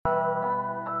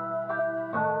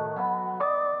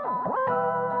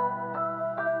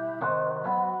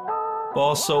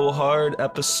Ball So Hard,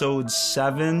 episode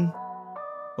 7.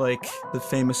 Like the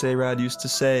famous A-Rod used to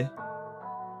say.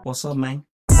 What's up, man?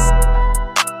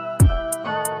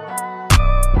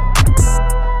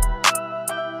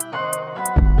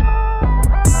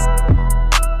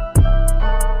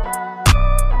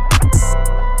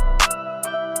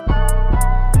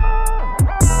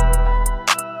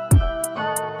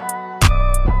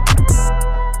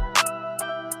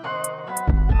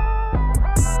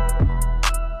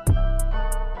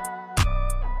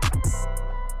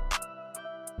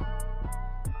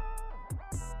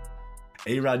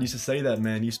 A-Rod used to say that,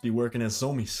 man. He used to be working at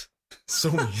Somi's.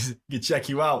 Somi's can check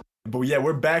you out. But yeah,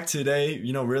 we're back today.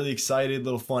 Really excited.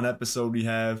 Little fun episode we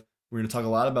have. We're going to talk a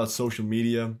lot about social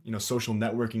media, social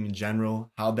networking in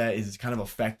general, how that is kind of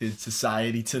affected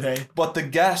society today. But the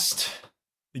guest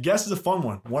is a fun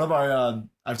one. One of our,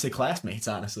 I would say classmates,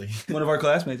 honestly. One of our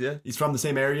classmates, yeah. He's from the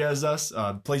same area as us,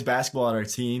 plays basketball at our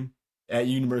team at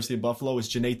University of Buffalo. It's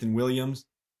Jeenathan Williams.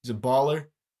 He's a baller.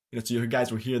 So you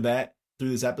guys will hear that through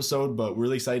this episode, but we're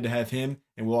really excited to have him,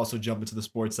 and we'll also jump into the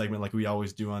sports segment like we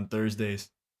always do on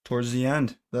Thursdays. Towards the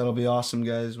end. That'll be awesome,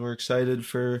 guys. We're excited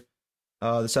for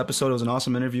this episode. It was an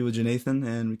awesome interview with Jeenathan,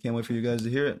 and we can't wait for you guys to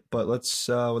hear it. But let's,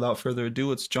 without further ado,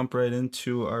 let's jump right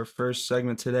into our first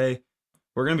segment today.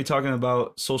 We're going to be talking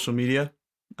about social media.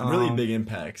 Really big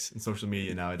impacts in social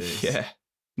media nowadays. Yeah.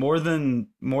 More than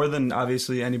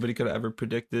obviously anybody could have ever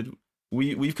predicted.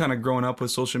 We've kind of grown up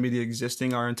with social media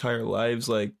existing our entire lives,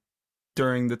 like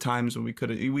during the times when we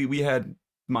had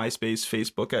MySpace,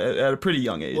 Facebook at a pretty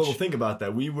young age. Well, think about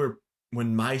that.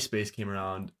 When MySpace came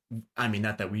around, I mean,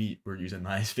 not that we were using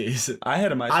MySpace. I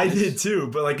had a MySpace. I did too,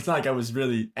 but it's not like I was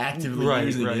really actively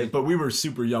using it. But we were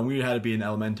super young. We had to be in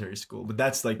elementary school. But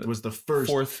that's was the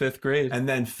first 4th, 5th grade. And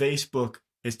then Facebook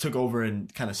has took over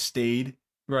and kind of stayed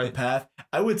the path.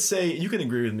 I would say, you can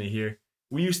agree with me here.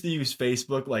 We used to use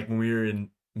Facebook when we were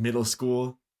in middle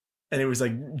school. And it was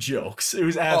jokes. It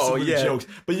was absolutely jokes.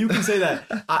 But you can say that.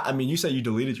 I mean, you said you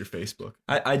deleted your Facebook.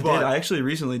 I did. I actually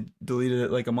recently deleted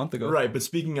it a month ago. Right. But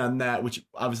speaking on that, which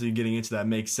obviously getting into that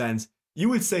makes sense. You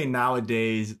would say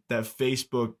nowadays that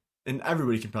Facebook, and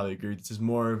everybody can probably agree, this is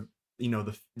more,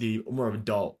 the more of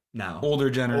adult now. Older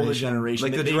generation.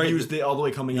 They used it all the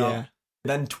way coming up.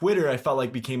 Then Twitter, I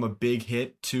felt became a big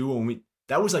hit too.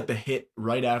 That was the hit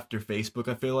right after Facebook,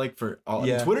 I feel for all.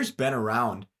 Yeah. Twitter's been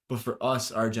around. But for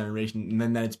us, our generation, and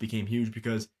then it became huge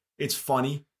because it's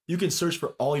funny. You can search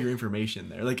for all your information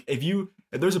there. If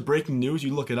there's a breaking news,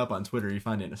 you look it up on Twitter, you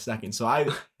find it in a second. So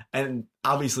and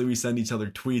obviously we send each other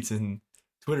tweets, and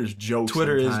Twitter's jokes.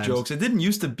 Twitter sometimes. Is jokes. It didn't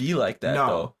used to be like that,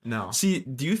 though. No. See,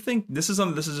 do you think this is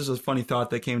just a funny thought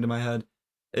that came to my head?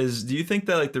 Do you think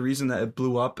that the reason that it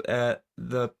blew up at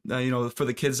the for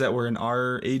the kids that were in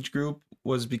our age group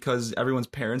was because everyone's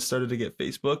parents started to get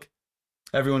Facebook?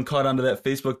 Everyone caught onto that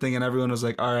Facebook thing, and everyone was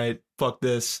like, all right, fuck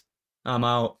this, I'm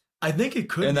out. I think it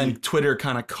could be. And then Twitter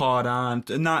kind of caught on.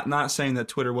 Not saying that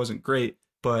Twitter wasn't great,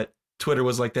 but Twitter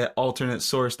was that alternate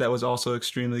source that was also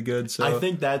extremely good. So I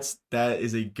think that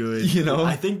is a good,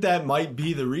 I think that might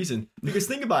be the reason. Because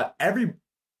think about when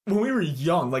we were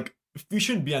young, you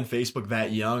shouldn't be on Facebook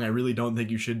that young. I really don't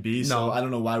think you should be. So no. I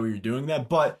don't know why we were doing that.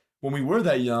 But when we were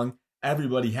that young,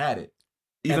 everybody had it.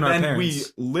 Even our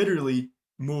parents. We literally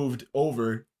moved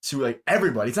over to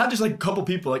everybody. It's not just a couple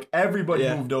people, everybody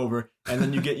moved over, and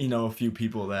then you get a few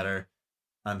people that are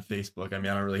on Facebook. I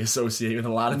mean, I don't really associate with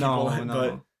a lot of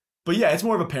people, but yeah, it's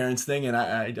more of a parents thing, and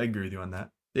I agree with you on that.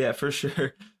 Yeah, for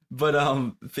sure. But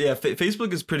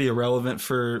Facebook is pretty irrelevant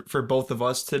for both of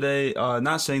us today.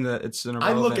 Not saying that it's an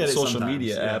irrelevant social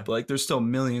media app. There's still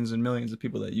millions and millions of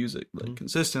people that use it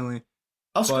consistently.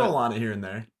 I'll scroll on it here and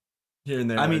there.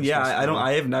 I mean,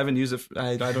 I haven't used it.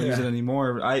 I don't use it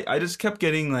anymore. I just kept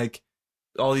getting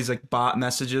all these bot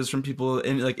messages from people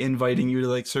inviting you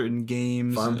to certain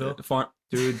games. Farmville,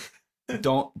 dude,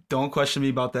 don't question me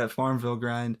about that Farmville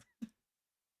grind.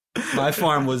 My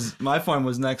farm was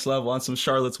next level on some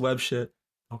Charlotte's Web shit.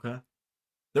 Okay,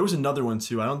 there was another one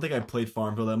too. I don't think I played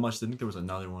Farmville that much. I think there was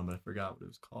another one, but I forgot what it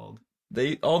was called.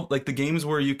 They all the games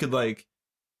where you could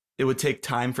it would take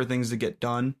time for things to get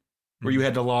done. Where you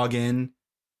had to log in,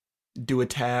 do a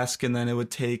task, and then it would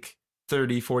take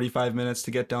 30, 45 minutes to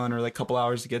get done, or a couple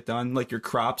hours to get done, your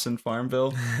crops in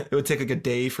Farmville. It would take a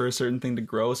day for a certain thing to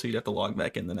grow, so you'd have to log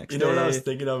back in the next day. What I was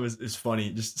thinking of is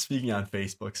funny, just speaking on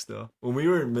Facebook still. When we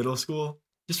were in middle school,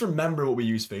 just remember what we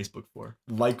used Facebook for.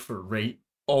 For rate,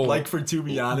 for to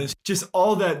be honest. Just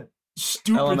all that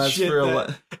stupid LMS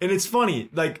shit. And it's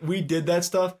funny, we did that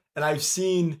stuff, and I've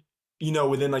seen...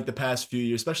 within the past few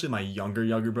years, especially my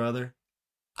younger brother,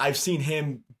 I've seen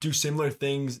him do similar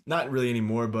things, not really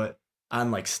anymore, but on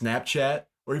like Snapchat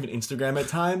or even Instagram at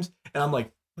times, and I'm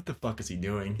like, what the fuck is he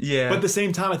doing? Yeah. But at the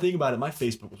same time, I think about it, my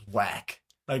Facebook was whack.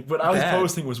 Like what I was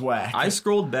posting was whack. I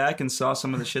scrolled back and saw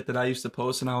some of the shit that I used to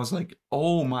post, and I was like,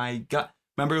 oh my god.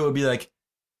 Remember, it would be like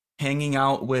hanging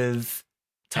out with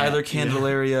Tyler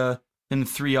Candelaria and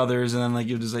 3 others, and then like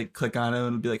you just like click on it and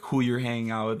it'd be like who you're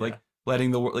hanging out with, like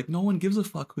letting the world, like no one gives a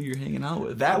fuck who you're hanging out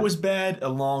with. That was bad,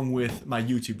 along with my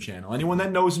YouTube channel. Anyone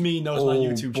that knows me knows my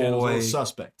YouTube channel is a little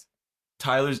suspect.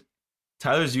 Tyler's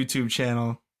YouTube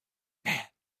channel, man,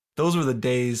 those were the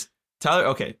days. Tyler,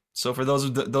 okay, so for those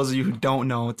of you who don't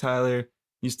know, Tyler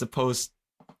used to post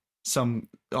some.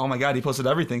 Oh my god, he posted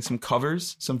everything. Some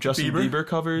covers, some Justin Bieber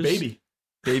covers.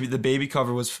 The baby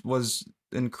cover was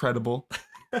incredible.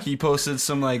 He posted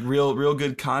some like real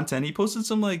good content. He posted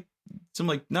some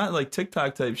not like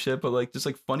TikTok type shit, but like just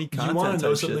like funny content. You want to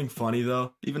know something funny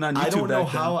though? Even on YouTube, I don't know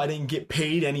how I didn't get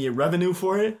paid any revenue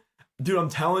for it. Dude, I'm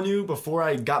telling you, before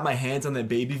I got my hands on that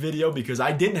baby video, because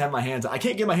I didn't have my hands, I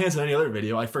can't get my hands on any other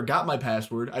video. I forgot my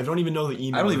password. I don't even know the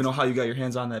email. I don't even know how you got your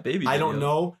hands on that baby video. I don't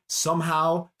know.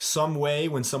 Somehow, some way,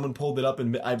 when someone pulled it up,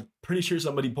 and I'm pretty sure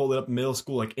somebody pulled it up in middle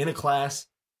school, like in a class,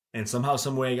 and somehow,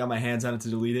 some way, I got my hands on it to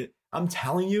delete it. I'm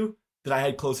telling you that I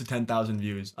had close to 10,000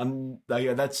 views.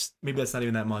 Maybe that's not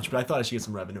even that much, but I thought I should get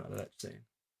some revenue out of that. Just saying.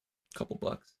 Couple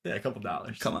bucks. Yeah, a couple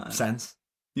dollars. Come on. Cents.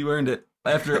 You earned it.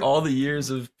 After all the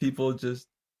years of people just...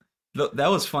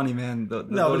 That was funny, man. But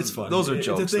it's funny. Those are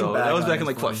jokes, though. That was back in,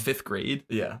 like, what, 5th grade?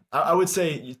 Yeah. I would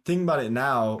say, think about it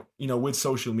now, with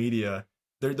social media,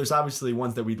 there's obviously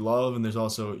ones that we love, and there's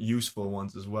also useful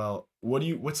ones as well. Do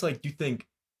you think,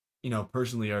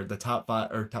 personally, are the top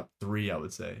 5 or top 3, I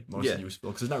would say, most useful?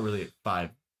 Because there's not really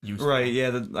 5 useful. Right,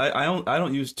 yeah. I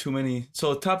don't use too many.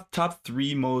 So top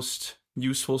 3 most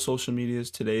useful social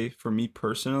medias today for me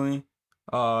personally.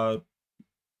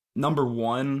 Number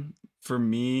 1 for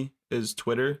me is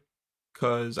Twitter,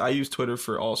 because I use Twitter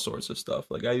for all sorts of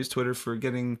stuff. Like I use Twitter for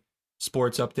getting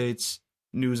sports updates,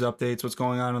 news updates, what's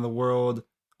going on in the world.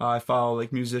 I follow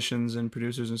like musicians and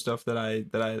producers and stuff that I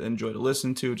enjoy to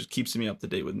listen to. It just keeps me up to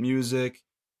date with music.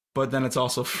 But then it's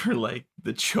also for like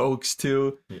the jokes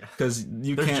too, because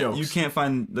you can't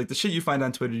find like the shit you find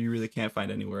on Twitter. You really can't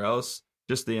find anywhere else.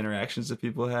 Just the interactions that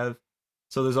people have.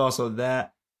 So there's also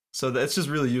that. So that's just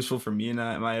really useful for me in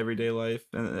my everyday life,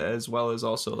 and as well as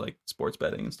also like sports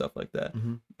betting and stuff like that.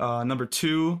 Mm-hmm. Number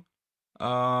 2,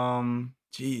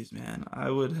 geez, man, I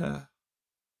would have.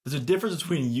 There's a difference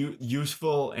between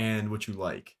useful and what you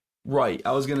like. Right,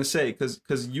 I was gonna say because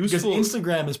useful. Because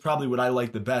Instagram is probably what I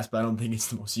like the best, but I don't think it's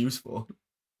the most useful.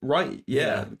 Right,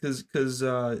 yeah, because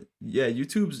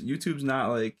YouTube's not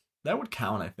like that would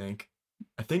count. I think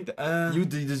that,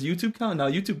 does YouTube count?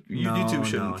 No, YouTube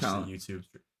shouldn't count. YouTube.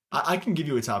 I can give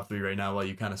you a top 3 right now while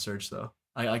you kind of search though.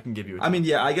 I can give you.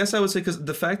 I guess I would say because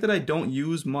the fact that I don't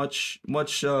use much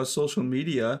social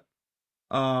media,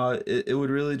 it would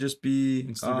really just be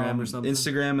Instagram or something.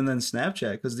 Instagram and then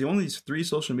Snapchat, because the only 3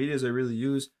 social medias I really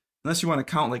use, unless you want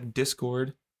to count like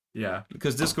Discord. Yeah.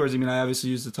 Because Discord, I obviously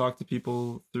use to talk to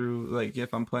people through, like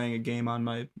if I'm playing a game on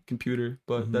my computer,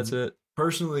 but that's it.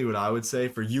 Personally, what I would say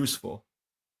for useful,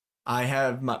 I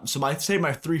have my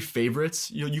 3 favorites.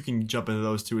 You can jump into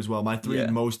those 2 as well. My 3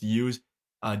 most used,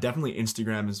 definitely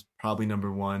Instagram is probably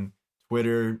number 1.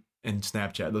 Twitter and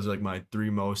Snapchat, those are like my 3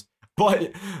 most.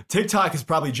 But TikTok is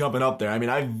probably jumping up there.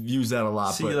 I've used that a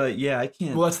lot. See, I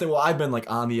can't. Well, I've been like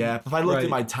on the app. If I looked at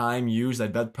my time used,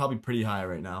 that's probably pretty high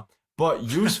right now. But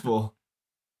useful,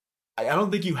 I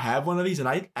don't think you have one of these, and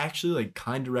I actually like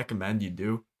kind of recommend you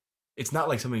do. It's not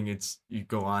like something you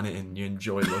go on it and you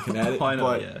enjoy looking at it.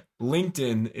 But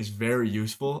LinkedIn is very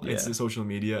useful. It's the social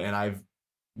media, and I've,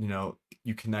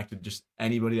 you connect with just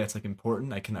anybody that's like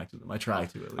important. I connect with them. I try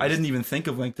to. At least. I didn't even think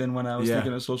of LinkedIn when I was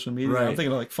thinking of social media. Right. I'm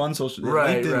thinking of like fun social.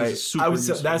 Right, LinkedIn right. Is super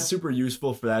useful. That's super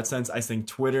useful for that sense. I think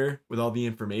Twitter with all the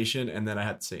information, and then I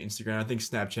have to say Instagram. I think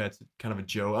Snapchat's kind of a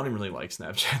joke. I don't even really like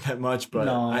Snapchat that much, but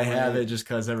I have it just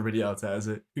because everybody else has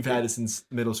it. We've had it since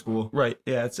middle school. Right.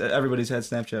 Yeah. Everybody's had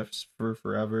Snapchat for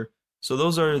forever. So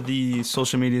those are the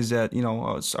social medias that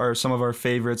are some of our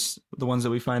favorites, the ones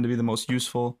that we find to be the most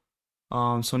useful.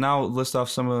 So now list off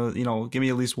some of, give me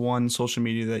at least one social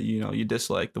media that you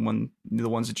dislike, the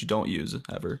ones that you don't use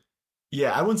ever.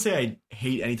 Yeah, I wouldn't say I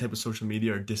hate any type of social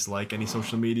media or dislike any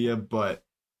social media, but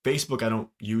Facebook I don't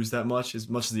use that much as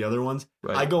the other ones.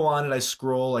 Right. I go on it, I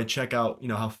scroll, I check out,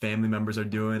 how family members are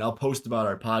doing. I'll post about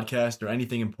our podcast or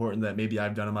anything important that maybe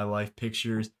I've done in my life,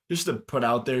 pictures, just to put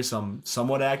out there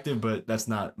somewhat active, but that's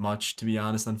not much, to be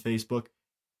honest, on Facebook.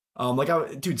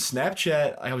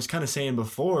 Snapchat, I was kind of saying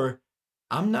before,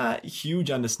 I'm not huge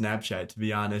on the Snapchat, to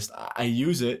be honest. I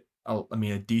use it,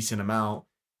 a decent amount.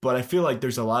 But I feel like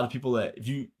there's a lot of people that if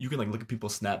you can like look at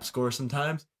people's Snap scores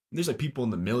sometimes. There's like people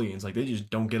in the millions, like they just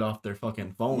don't get off their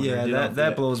fucking phone. Yeah,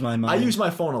 that blows my mind. I use my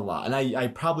phone a lot, and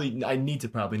I need to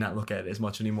probably not look at it as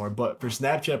much anymore. But for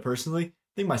Snapchat personally, I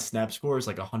think my Snap score is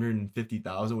like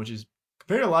 150,000, which is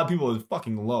compared to a lot of people is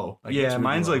fucking low. Like, yeah,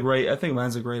 mine's low. Like right. I think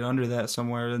mine's like right under that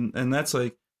somewhere, and that's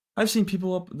like I've seen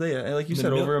people up there, like you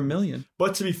said, over 1 million.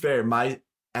 But to be fair, my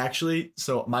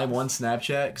one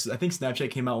Snapchat, because I think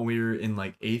Snapchat came out when we were in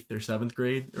like 8th or 7th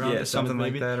grade. Yeah, something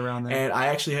like that around there. And I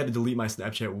actually had to delete my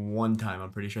Snapchat one time,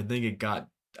 I'm pretty sure. I think it got,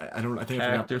 I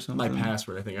forgot or something. My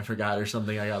password. I think I forgot or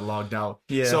something. I got logged out.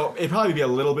 Yeah. So it'd probably be a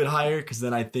little bit higher, because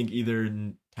then I think either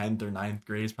 10th or 9th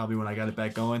grade is probably when I got it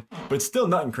back going. But it's still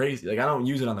nothing crazy. Like I don't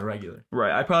use it on the regular.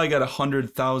 Right. I probably got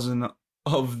 100,000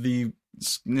 of the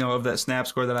of that Snap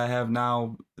score that I have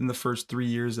now in the first 3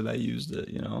 years that I used it.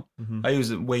 I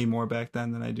used it way more back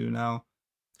then than I do now.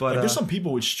 But like, there's some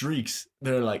people with streaks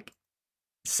that are like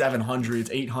 700s,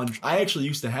 800. I actually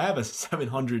used to have a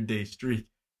 700-day streak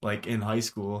like in high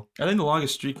school. I think the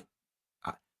longest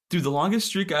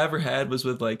streak I ever had was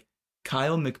with like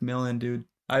Kyle McMillan, dude.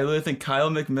 I really think Kyle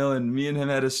McMillan, me and him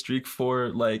had a streak for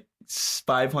like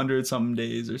 500 something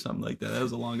days or something like that. That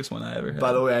was the longest one I ever had.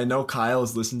 By the way, I know Kyle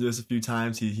has listened to this a few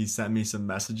times. He sent me some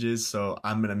messages, so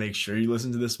I'm going to make sure you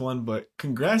listen to this one. But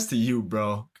congrats to you,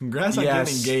 bro. Congrats on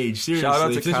getting engaged. Seriously. Shout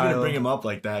out to Kyle. Going to bring him up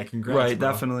like that. Congrats, right,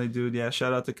 bro. Definitely, dude. Yeah,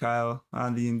 shout out to Kyle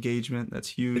on the engagement. That's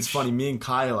huge. It's funny. Me and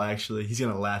Kyle, actually, he's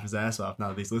going to laugh his ass off now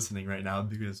that he's listening right now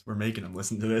because we're making him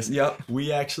listen to this. Yep.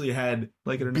 We actually had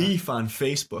beef on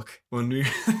Facebook when we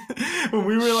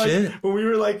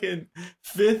were like in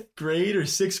 5th grade or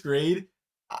 6th grade.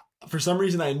 For some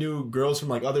reason I knew girls from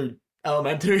like other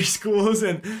elementary schools,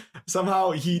 and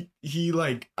somehow I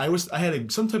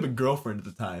had some type of girlfriend at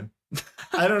the time.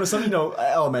 I don't know, some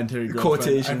elementary girlfriend.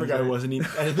 Quotation. I forgot it wasn't. And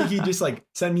I think he just like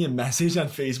sent me a message on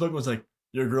Facebook and was like,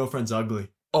 "Your girlfriend's ugly."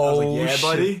 Oh, I was like, yeah,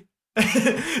 buddy.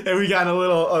 And we got a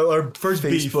little our first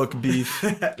Facebook beef.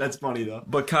 That's funny though.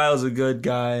 But Kyle's a good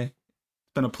guy.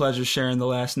 It's been a pleasure sharing the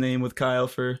last name with Kyle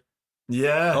for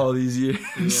all these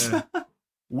years. Yeah.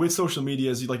 With social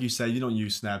media, like you said, you don't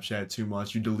use Snapchat too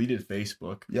much. You deleted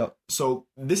Facebook. Yep. So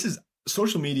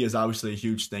social media is obviously a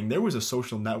huge thing. There was a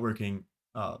social networking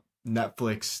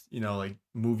Netflix, like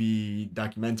movie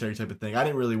documentary type of thing. I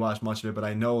didn't really watch much of it, but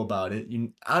I know about it.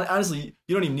 Honestly,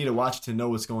 you don't even need to watch it to know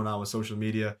what's going on with social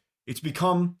media. It's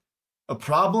become a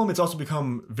problem. It's also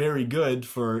become very good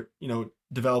for,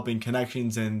 developing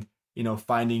connections and,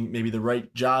 finding maybe the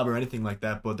right job or anything like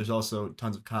that. But there's also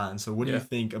tons of cons. So what do you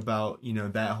think about,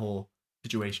 that whole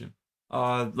situation?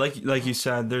 Like you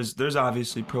said, there's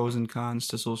obviously pros and cons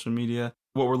to social media.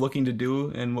 What we're looking to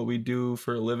do and what we do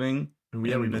for a living,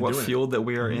 and what field that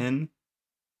we are in,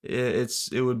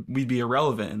 we'd be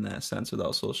irrelevant in that sense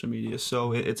without social media.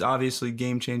 So it's obviously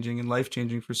game changing and life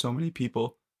changing for so many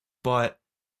people, but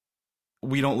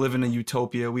we don't live in a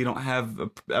utopia. We don't have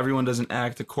everyone doesn't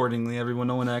act accordingly.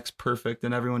 No one acts perfect,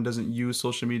 and everyone doesn't use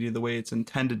social media the way it's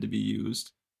intended to be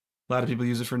used. A lot of people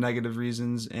use it for negative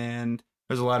reasons, and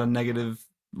there's a lot of negative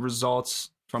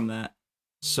results from that.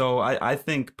 So I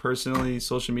think personally,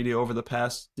 social media over the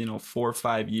past 4 or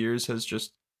 5 years has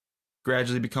just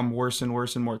gradually become worse and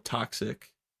worse and more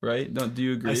toxic. Right? Do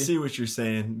you agree? I see what you're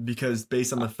saying, because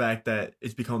based on the fact that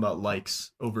it's become about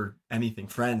likes over anything,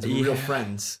 friends, real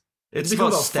friends. It's become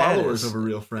about followers over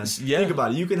real friends. Yeah. Think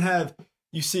about it.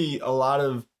 You see a lot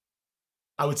of,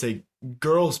 I would say,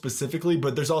 girls specifically,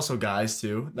 but there's also guys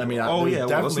too. I mean, definitely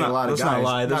a lot of guys. Not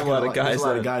lie. There's a lot of guys. There's a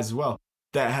lot of guys as well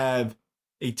that have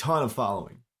a ton of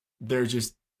following. They're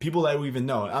just people that we even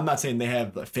know. I'm not saying they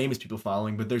have famous people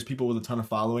following, but there's people with a ton of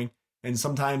following, and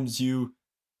sometimes you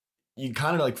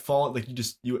kind of fall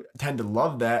you tend to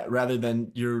love that rather than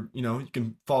you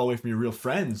can fall away from your real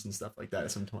friends and stuff like that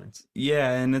at some points.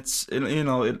 Yeah, and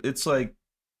it's like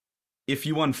if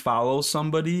you unfollow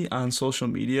somebody on social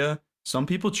media, some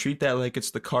people treat that like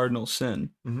it's the cardinal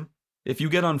sin. Mm-hmm. If you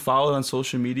get unfollowed on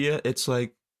social media, it's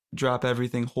like drop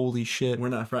everything. Holy shit, we're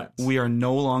not friends. We are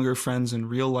no longer friends in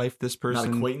real life. This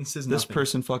person, not acquaintances. This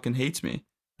person fucking hates me.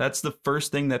 That's the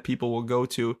first thing that people will go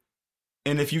to.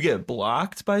 And if you get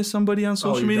blocked by somebody on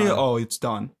social media, it's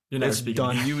done. It's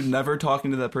done. You never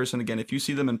talking to that person again. If you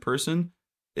see them in person,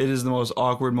 it is the most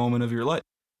awkward moment of your life.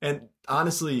 And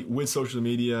honestly, with social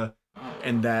media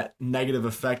and that negative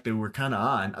effect that we're kind of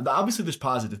on, obviously there's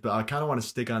positive, but I kind of want to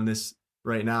stick on this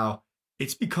right now.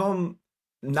 It's become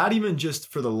not even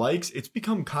just for the likes. It's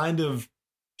become kind of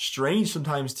strange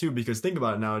sometimes too, because think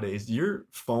about it nowadays. Your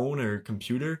phone or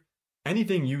computer,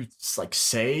 anything you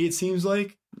say, it seems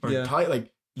like, or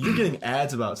type, you're getting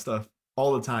ads about stuff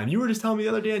all the time. You were just telling me the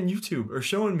other day on YouTube or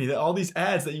showing me that all these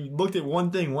ads that you looked at one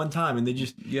thing one time and they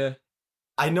just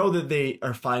I know that they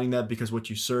are finding that because what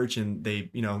you search and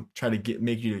they try to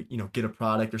make you get a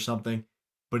product or something.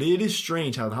 But it is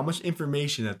strange how much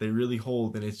information that they really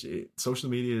hold, and social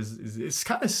media is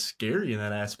kind of scary in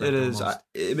that aspect. It is.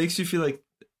 It makes you feel like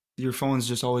your phone's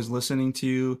just always listening to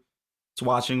you. It's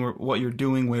watching what you're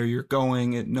doing, where you're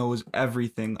going. It knows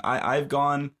everything. I've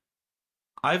gone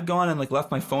and like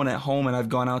left my phone at home, and I've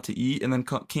gone out to eat, and then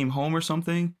came home or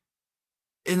something,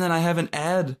 and then I have an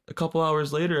ad a couple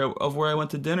hours later of where I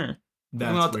went to dinner.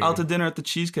 That's out to dinner at the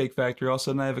Cheesecake Factory. All of a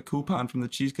sudden, I have a coupon from the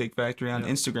Cheesecake Factory on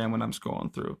Instagram when I'm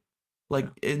scrolling through. Like,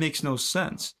 it makes no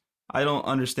sense. I don't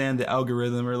understand the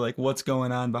algorithm or like what's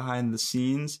going on behind the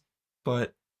scenes,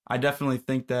 but I definitely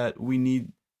think that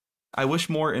I wish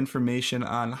more information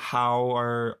on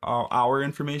how our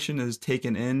information is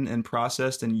taken in and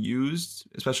processed and used,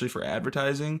 especially for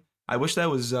advertising. I wish that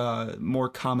was more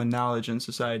common knowledge in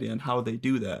society on how they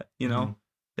do that.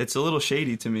 It's a little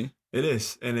shady to me. It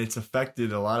is, and it's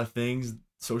affected a lot of things.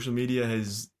 Social media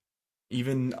has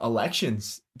even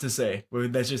elections to say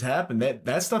that's just happened.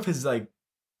 That stuff is like,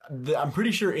 I'm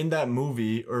pretty sure in that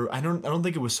movie, or I don't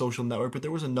think it was Social Network, but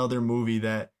there was another movie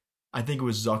that I think it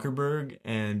was Zuckerberg,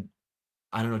 and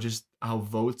I don't know, just how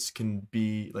votes can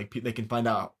be like they can find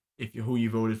out who you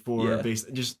voted for based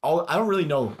I don't really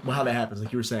know how that happens.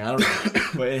 Like you were saying, I don't know,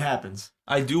 but it happens.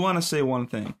 I do want to say one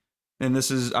thing. And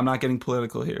I'm not getting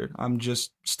political here. I'm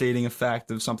just stating a fact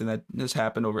of something that has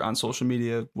happened over on social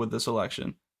media with this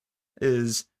election.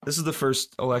 This is the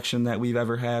first election that we've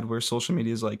ever had where social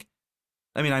media is like,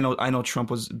 I mean, I know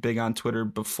Trump was big on Twitter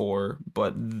before,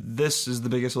 but this is the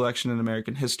biggest election in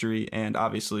American history, and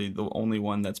obviously the only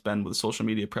one that's been with a social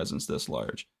media presence this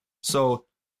large. So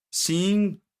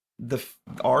seeing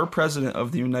our president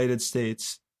of the United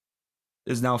States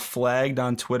is now flagged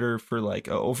on Twitter for like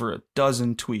over a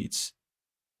dozen tweets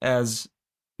as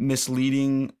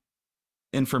misleading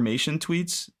information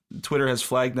tweets. Twitter has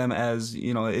flagged them as,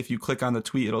 if you click on the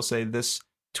tweet, it'll say this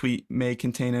tweet may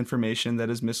contain information that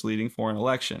is misleading for an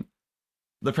election.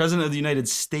 The president of the United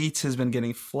States has been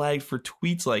getting flagged for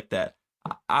tweets like that.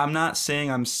 I'm not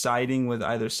saying I'm siding with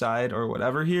either side or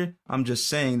whatever here. I'm just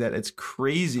saying that it's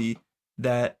crazy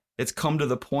that it's come to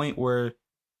the point where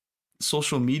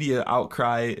social media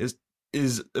outcry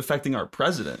is affecting our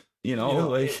president. That's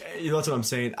what I'm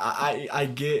saying. I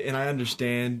get and I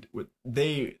understand what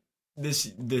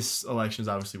this election is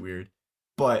obviously weird,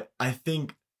 but I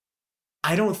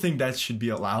don't think that should be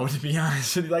allowed, to be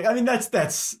honest with you. Like, I mean,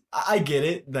 that's I get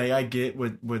it. Like, I get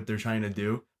what they're trying to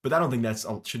do, but I don't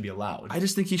think should be allowed. I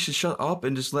just think he should shut up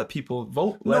and just let people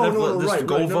vote.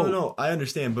 No, I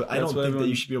understand, but I don't think that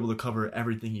you should be able to cover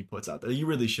everything he puts out there. You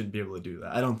really shouldn't be able to do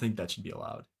that. I don't think that should be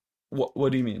allowed.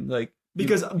 What do you mean? Like,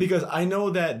 because I know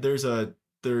that there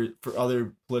for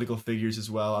other political figures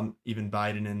as well. Even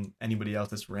Biden and anybody else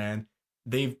that's ran,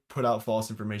 they've put out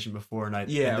false information before, and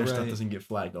their stuff doesn't get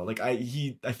flagged though. Like I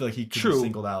feel like he could be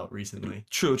singled out recently.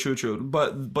 True.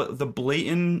 But the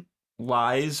blatant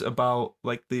lies about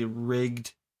like the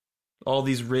rigged, all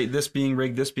these this being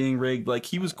rigged. Like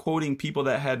he was quoting people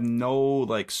that had no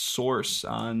like source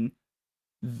on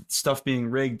stuff being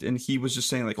rigged, and he was just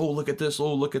saying like, oh, look at this,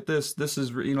 this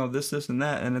is this and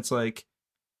that, and it's like,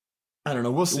 I don't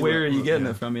know, we'll see where are you getting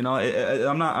it from.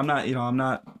 I'm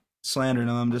not slandering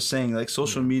him. I'm just saying like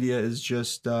social media is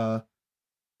just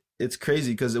it's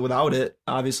crazy, because without it,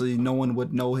 obviously no one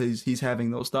would know he's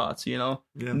having those thoughts. No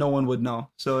one would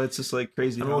know. So it's just like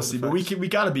crazy. We'll see, but we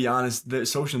got to be honest that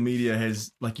social media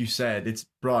has, like you said, it's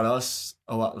brought us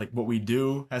a lot. Like what we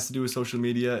do has to do with social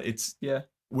media. It's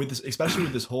with this, especially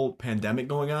with this whole pandemic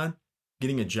going on,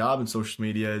 getting a job in social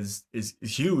media is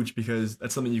huge, because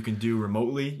that's something you can do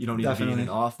remotely. You don't need to be in an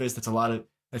office.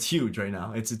 That's huge right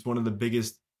now. It's one of the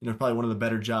biggest, probably one of the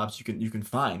better jobs you can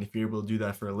find if you're able to do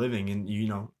that for a living,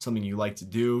 and something you like to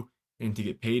do and to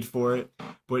get paid for it.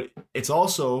 But it's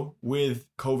also with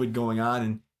COVID going on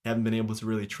and haven't been able to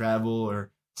really travel,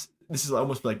 or this is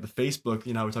almost like the Facebook,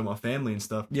 we're talking about family and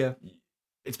stuff. Yeah.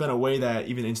 It's been a way that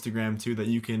even Instagram too, that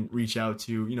you can reach out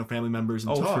to, family members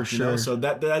and talk. For sure. So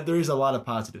that there is a lot of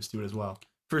positives to it as well.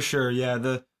 For sure. Yeah.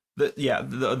 The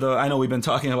I know we've been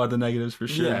talking about the negatives for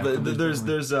sure. Yeah, but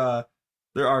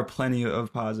there are plenty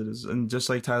of positives. And just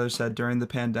like Tyler said, during the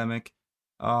pandemic,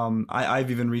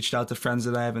 I've even reached out to friends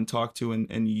that I haven't talked to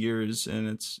in years. And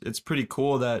it's pretty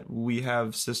cool that we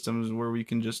have systems where we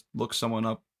can just look someone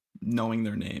up knowing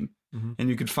their name, and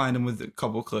you could find them with a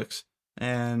couple clicks.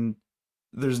 And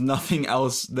there's nothing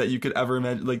else that you could ever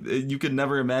imagine. Like, you could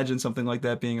never imagine something like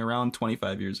that being around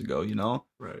 25 years ago,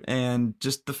 Right. And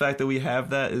just the fact that we have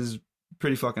that is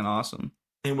pretty fucking awesome.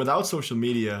 And without social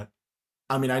media,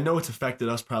 I mean, I know it's affected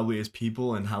us probably as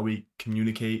people and how we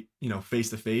communicate, face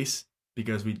to face,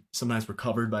 because sometimes we're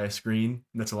covered by a screen.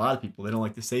 And that's a lot of people. They don't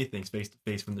like to say things face to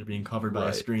face when they're being covered by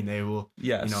a screen. They will,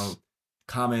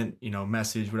 comment,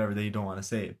 message, whatever they don't want to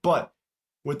say. But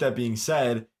with that being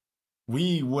said,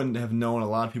 we wouldn't have known a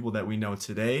lot of people that we know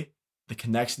today. The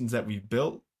connections that we've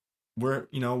built, we're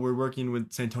working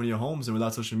with Santonio Homes, and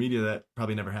without social media, that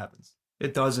probably never happens.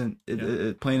 It doesn't.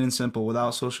 It plain and simple.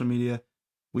 Without social media,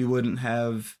 we wouldn't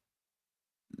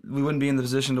be in the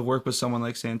position to work with someone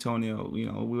like Santonio. We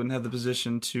wouldn't have the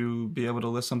position to be able to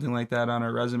list something like that on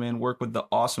our resume and work with the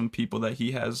awesome people that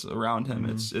he has around him.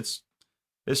 Mm-hmm.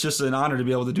 It's just an honor to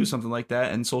be able to do something like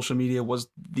that, and social media was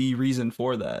the reason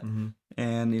for that. Mm-hmm.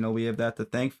 And we have that to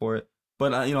thank for it.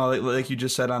 But like you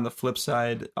just said, on the flip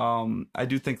side, I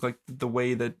do think like the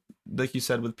way that, like you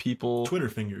said, with people, Twitter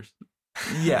fingers.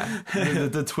 Yeah,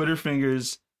 the Twitter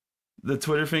fingers. The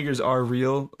Twitter fingers are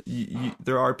real.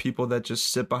 There are people that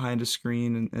just sit behind a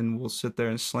screen and will sit there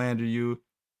and slander you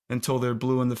until they're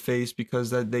blue in the face because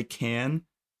that they can.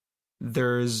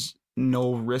 There's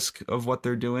no risk of what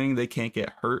they're doing. They can't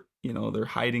get hurt. They're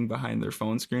hiding behind their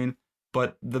phone screen.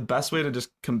 But the best way to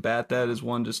just combat that is,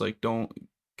 one, just like don't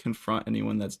confront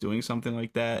anyone that's doing something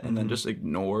like that, and then just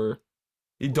ignore.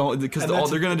 You don't, because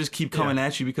they're gonna just keep coming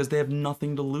at you because they have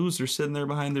nothing to lose. They're sitting there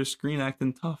behind their screen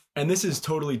acting tough. And this is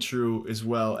totally true as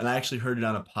well. And I actually heard it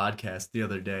on a podcast the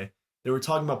other day. They were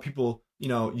talking about people,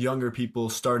 younger people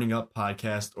starting up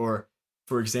podcasts, or,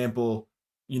 for example,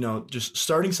 just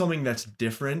starting something that's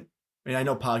different. I mean, I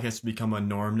know podcasts have become a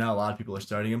norm now. A lot of people are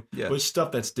starting them, but it's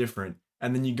stuff that's different.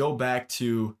 And then you go back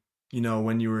to,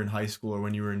 when you were in high school or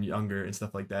when you were younger and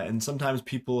stuff like that. And sometimes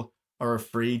people are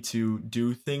afraid to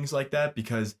do things like that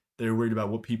because they're worried about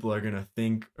what people are going to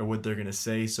think or what they're going to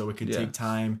say. So it could take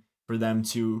time for them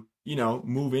to,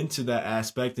 move into that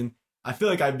aspect. And I feel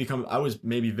like I was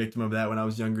maybe a victim of that when I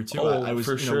was younger too. I was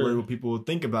worried what people would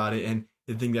think about it, and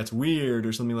they think that's weird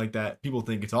or something like that. People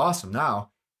think it's awesome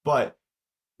now. But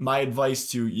my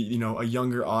advice to, a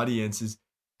younger audience is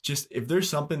just, if there's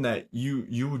something that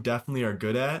you definitely are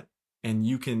good at and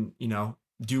you can,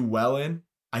 do well in,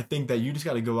 I think that you just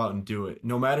got to go out and do it,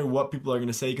 no matter what people are going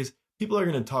to say, because people are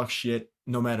going to talk shit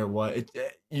no matter what.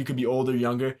 You could be older,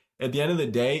 younger. At the end of the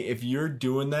day, if you're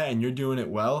doing that and you're doing it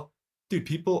well, dude,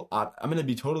 people, I'm going to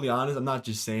be totally honest. I'm not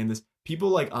just saying this.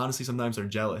 People, honestly, sometimes are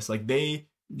jealous. Like, they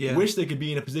wish they could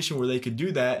be in a position where they could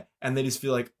do that, and they just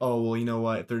feel like, oh, well, you know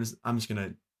what? I'm just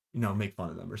going to, make fun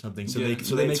of them or something. So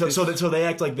they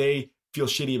act like they feel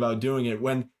shitty about doing it,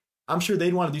 when I'm sure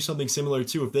they'd want to do something similar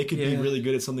too. If they could be really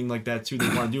good at something like that too, they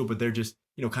want to do it, but they're just,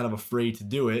 kind of afraid to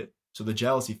do it. So the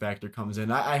jealousy factor comes in.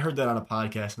 I heard that on a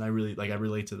podcast, and I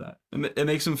relate to that. It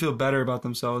makes them feel better about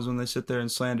themselves when they sit there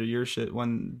and slander your shit,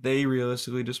 when they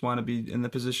realistically just want to be in the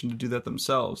position to do that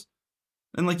themselves.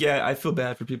 And I feel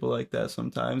bad for people like that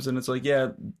sometimes. And it's like,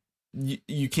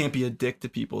 you can't be a dick to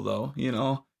people though,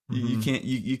 Mm-hmm.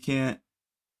 You can't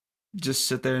just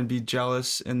sit there and be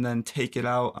jealous and then take it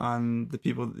out on the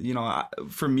people.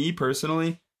 For me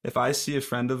personally, if I see a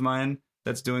friend of mine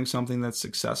that's doing something that's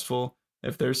successful,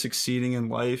 if they're succeeding in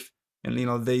life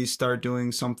and, they start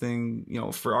doing something,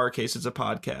 for our case, it's a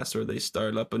podcast, or they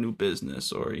start up a new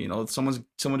business, or,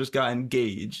 someone just got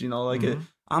engaged, mm-hmm.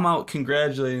 I'm out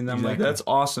congratulating them. Exactly. That's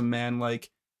awesome, man.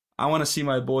 I want to see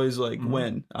my boys mm-hmm.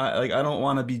 win. I don't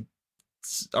want to be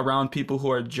around people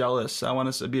who are jealous. I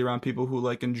want to be around people who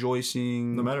enjoy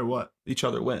seeing, no matter what, each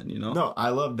other win. No, I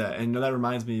love that, and that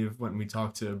reminds me of when we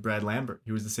talked to Brad Lambert.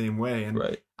 He was the same way, and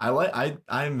right. I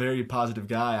am a very positive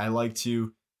guy. I like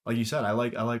to, like you said, I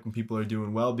like when people are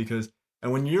doing well, because,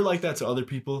 and when you're like that to other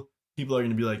people, people are going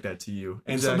to be like that to you.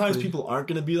 And sometimes people aren't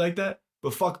going to be like that,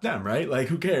 but fuck them, right?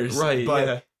 Who cares? Right.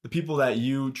 But the people that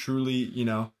you truly,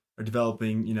 are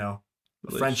developing,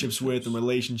 friendships with and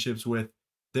relationships with,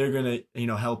 they're going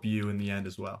to, help you in the end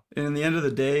as well. And in the end of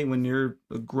the day, when you're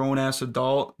a grown-ass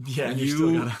adult,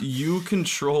 you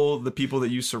control the people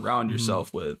that you surround yourself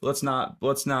mm-hmm. with. Let's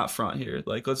not front here.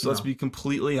 Let's be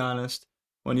completely honest.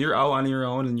 When you're out on your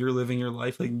own and you're living your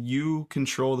life, you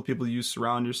control the people you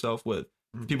surround yourself with.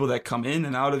 Mm-hmm. People that come in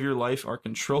and out of your life are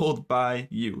controlled by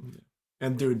you.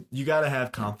 And dude, you got to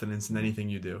have confidence in anything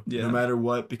you do, no matter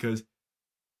what, because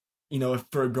if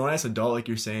for a grown-ass adult, like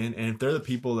you're saying, and if they're the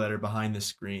people that are behind the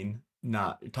screen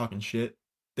not talking shit,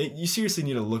 you seriously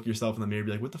need to look yourself in the mirror and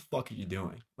be like, what the fuck are you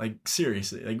doing?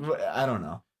 Seriously, I don't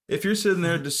know. If you're sitting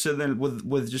there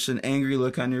with just an angry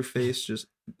look on your face, just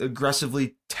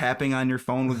aggressively tapping on your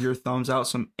phone with your thumbs out,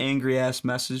 some angry-ass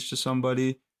message to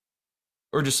somebody,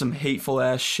 or just some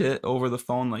hateful-ass shit over the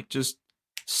phone, just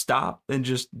stop and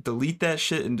just delete that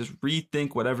shit and just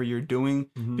rethink whatever you're doing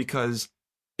because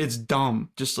it's dumb.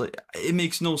 Just like, it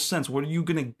makes no sense. What are you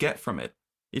going to get from it?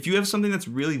 If you have something that's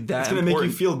really that important. It's going to make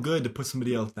you feel good to put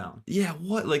somebody else down. Yeah,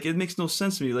 what? Like, it makes no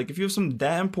sense to me. Like, if you have something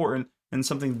that important and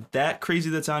something that crazy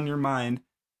that's on your mind,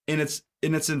 and it's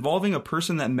involving a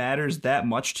person that matters that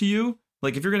much to you,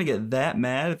 like, if you're going to get that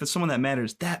mad, if it's someone that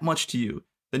matters that much to you,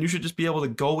 then you should just be able to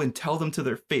go and tell them to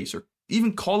their face or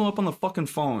even call them up on the fucking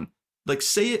phone. Like,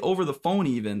 say it over the phone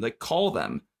even. Like, call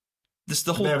them. This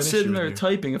the whole sitting there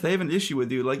typing. If they have an issue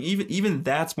with you, like, even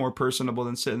that's more personable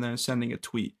than sitting there and sending a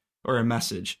tweet or a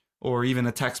message or even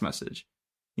a text message.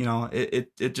 You know,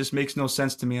 it just makes no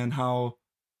sense to me on how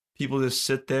people just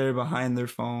sit there behind their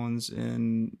phones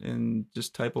and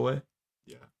just type away.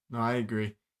 Yeah, no, I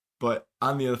agree. But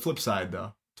on the flip side,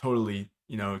 though, totally,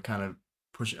 you know, kind of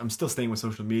pushing. I'm still staying with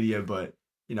social media, but,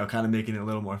 you know, kind of making it a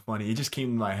little more funny. It just came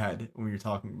to my head when we were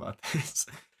talking about this.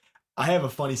 I have a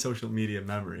funny social media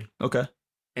memory. Okay.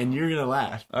 And you're going to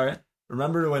laugh. All right.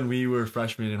 Remember when we were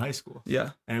freshmen in high school? Yeah.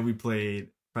 And we played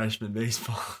freshman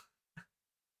baseball?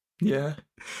 Yeah.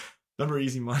 Remember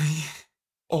Easy Money?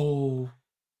 Oh.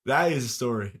 That is a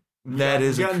story. That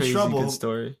is a crazy good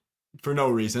story. For no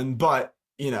reason, but,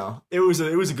 you know, it was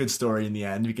a good story in the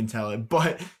end. We can tell it,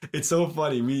 but it's so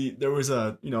funny. There was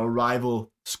a, you know,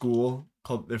 rival school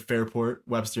called the Fairport,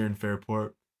 Webster and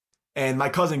Fairport. And my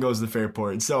cousin goes to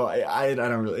Fairport, so I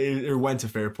don't really, or went to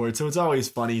Fairport, so it's always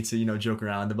funny to, you know, joke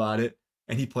around about it.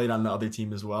 And he played on the other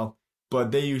team as well.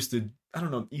 But they used to, I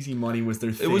don't know, Easy Money was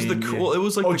their thing. It was the cool. It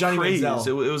was like the Johnny craze.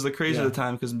 Manziel. It was the craze at the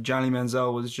time because Johnny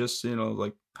Manziel was just, you know,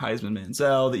 like Heisman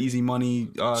Manziel, the Easy Money.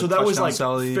 So that was like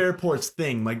Sally. Fairport's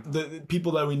thing. Like the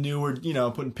people that we knew were, you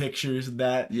know, putting pictures of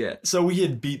that. Yeah. So we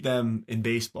had beat them in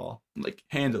baseball, like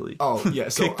handily. Oh yeah.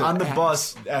 So on the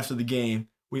bus after the game,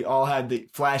 we all had the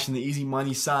flashing the Easy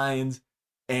Money signs,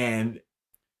 and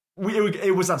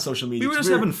it was on social media. We were just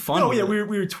having fun. Oh yeah, we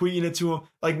were tweeting it to them.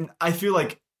 Like, I feel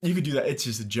like you could do that. It's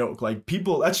just a joke. Like,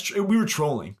 people, we were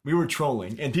trolling. We were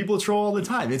trolling, and people troll all the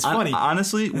time. It's funny.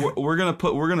 Honestly, we're gonna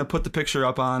put the picture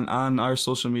up on our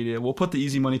social media. We'll put the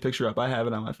Easy Money picture up. I have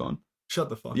it on my phone. Shut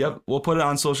the fuck up. Yep, we'll put it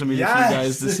on social media for you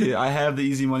guys to see it. I have the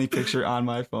Easy Money picture on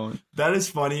my phone. That is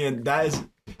funny, and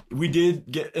we did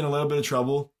get in a little bit of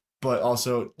trouble. But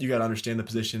also, you got to understand the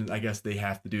position. I guess they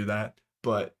have to do that.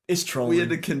 But it's trolling. We had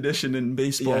to condition in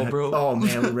baseball, bro. Oh,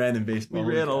 man, we ran in baseball.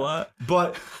 We ran a lot.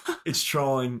 But it's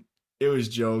trolling. It was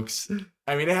jokes.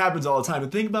 I mean, it happens all the time.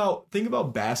 But think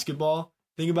about basketball.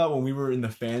 Think about when we were in the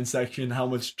fan section, how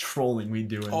much trolling we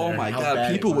do in there. Oh, my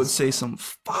God. People would say some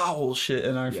foul shit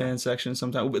in our fan section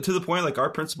sometimes. But to the point, like, our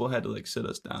principal had to, like, sit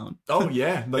us down. Oh,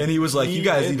 yeah. Like, and he was like, you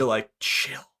guys need to, like,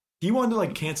 chill. He wanted to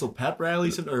like cancel pep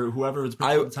rallies or whoever was at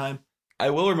the time.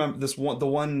 I will remember the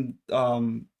one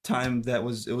time that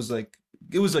it was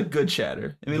like good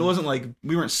chatter. I mean, it wasn't like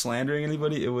we weren't slandering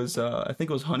anybody. It was I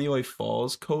think it was Honeyway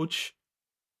Falls coach.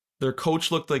 Their coach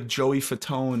looked like Joey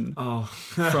Fatone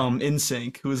from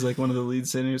NSYNC, who was like one of the lead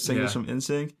singers from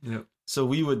NSYNC. Yep. So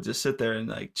we would just sit there and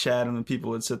like chat, and then people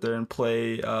would sit there and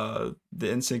play the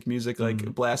NSYNC music,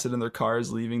 like blasted in their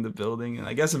cars leaving the building. And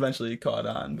I guess eventually it caught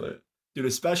on, but. Dude,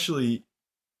 especially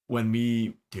when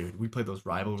we played those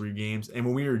rivalry games, and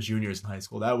when we were juniors in high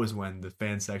school, that was when the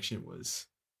fan section was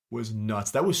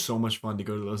nuts. That was so much fun to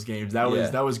go to those games. That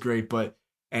was great.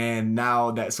 And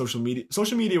now that social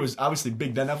media was obviously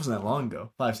big then. That wasn't that long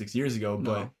ago, 5-6 years ago.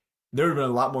 No. But there would have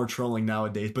been a lot more trolling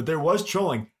nowadays. But there was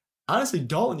trolling. Honestly,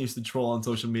 Dalton used to troll on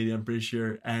social media, I'm pretty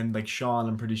sure, and like Sean,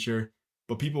 I'm pretty sure.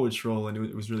 But people would troll, and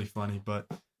it was really funny. But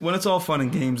when it's all fun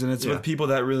and games and it's with people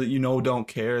that really, don't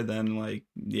care, then like,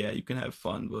 you can have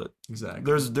fun. But exactly,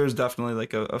 there's definitely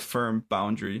like a firm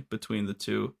boundary between the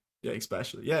two. Yeah,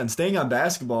 especially. Yeah, and staying on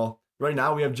basketball, right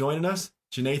now we have joining us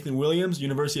Jeenathan Williams,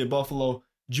 University of Buffalo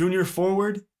junior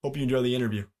forward. Hope you enjoy the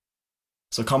interview.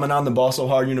 So coming on the Ball So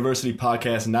Hard University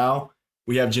podcast now,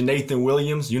 we have Jeenathan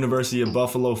Williams, University of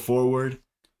Buffalo forward.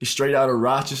 He's straight out of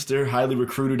Rochester, highly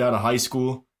recruited out of high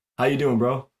school. How you doing,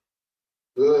 bro?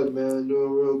 Good, man.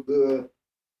 Doing real good.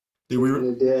 Dude,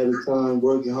 a day at a time,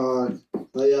 working hard.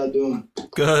 How y'all doing?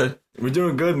 Good. We're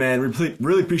doing good, man. We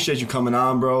really appreciate you coming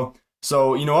on, bro.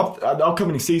 So, the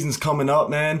upcoming season's coming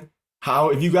up, man.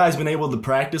 How have you guys been able to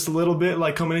practice a little bit,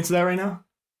 like coming into that right now?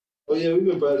 Oh yeah, we've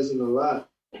been practicing a lot.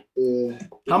 Yeah.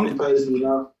 How many practicing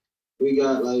now? We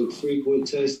got like frequent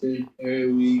testing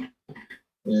every week.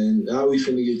 And now we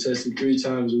finna get tested 3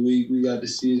 times a week. We got the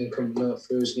season coming up.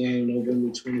 First game, November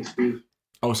 25th.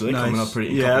 Oh, so they're coming up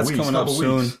pretty. Yeah, it's coming up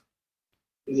soon.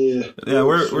 Yeah. Yeah,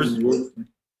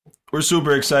 we're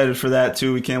super excited for that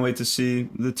too. We can't wait to see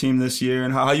the team this year.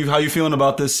 And how you feeling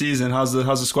about this season? How's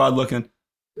the squad looking?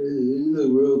 We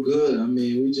look real good. I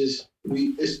mean,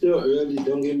 it's still early,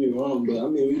 don't get me wrong, but I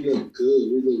mean, we look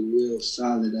good. We look real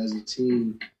solid as a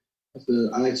team.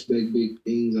 I expect big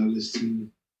things on this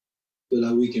team. I feel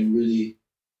like we can really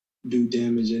do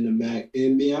damage in the MAC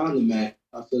and beyond the MAC.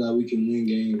 I feel like we can win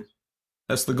games.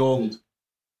 That's the goal.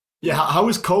 Yeah, how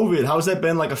is COVID? How has that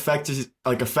been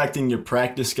affecting your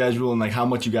practice schedule and like how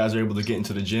much you guys are able to get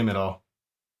into the gym at all?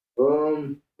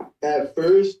 At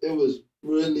first it was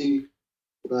really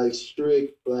like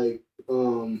strict, like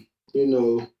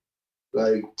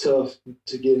like tough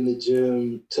to get in the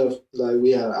gym, tough, like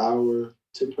we had an hour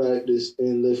to practice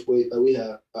and lift weight. Like we had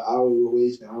an hour with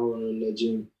weights, an hour in the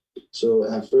gym. So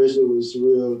at first it was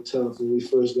real tough when we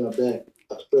first got back,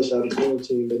 fresh out of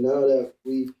quarantine. But now that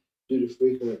we do the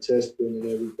frequent testing and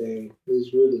everything,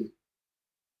 it's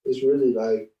really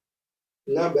like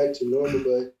not back to normal,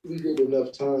 but we get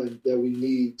enough time that we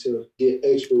need to get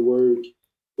extra work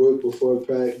before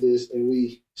practice, and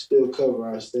we still cover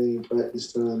our same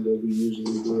practice time that we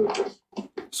usually do.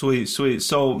 Sweet.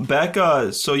 So back,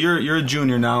 so you're a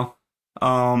junior now.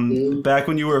 Back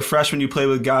when you were a freshman, you played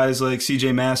with guys like C.J.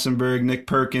 Massenberg, Nick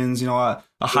Perkins. A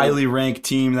highly ranked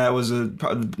team that was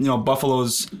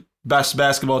Buffalo's best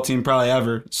basketball team probably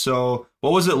ever. So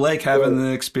what was it like having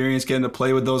the experience, getting to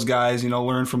play with those guys?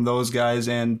 Learn from those guys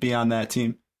and be on that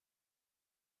team.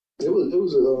 It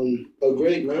was a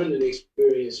great learning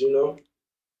experience.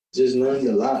 Just learned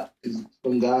a lot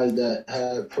from guys that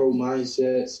had pro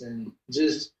mindsets and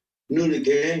just knew the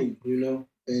game,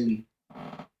 and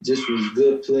just was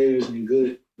good players and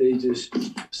good. They just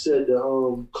set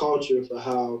the culture for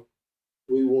how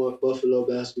we want Buffalo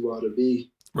basketball to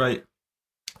be. Right.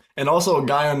 And also a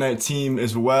guy on that team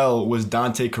as well was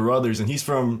Dante Carruthers, and he's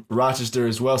from Rochester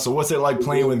as well. So what's it like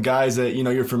playing with guys that,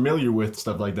 you're familiar with,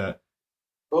 stuff like that?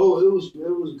 Oh, it was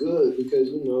good because,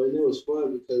 and it was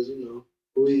fun because,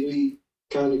 we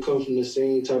kind of come from the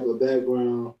same type of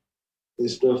background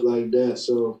and stuff like that.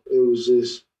 So it was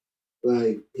just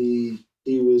like he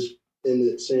was in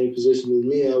the same position as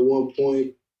me at one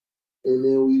point, and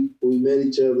then we met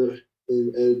each other at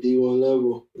a D1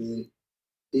 level, and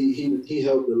he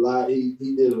helped a lot. He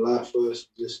did a lot for us,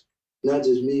 just not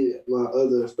just me, my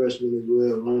other freshmen as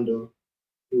well, Rondo.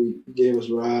 He gave us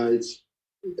rides,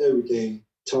 everything,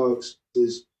 talks,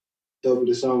 just helping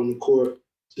us out on the court.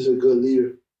 Just a good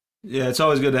leader. Yeah, it's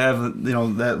always good to have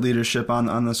that leadership on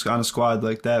a squad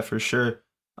like that for sure.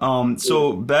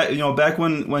 So back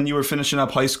when you were finishing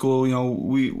up high school,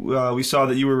 we saw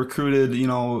that you were recruited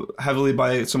heavily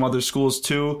by some other schools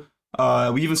too.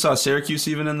 We even saw Syracuse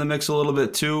even in the mix a little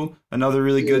bit too. Another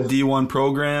really good D1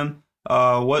 program.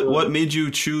 What made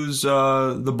you choose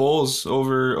the Bulls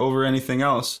over anything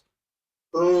else?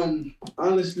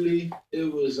 Honestly,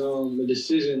 it was a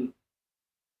decision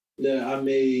that I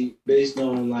made based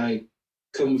on like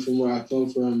coming from where I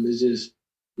come from. It's just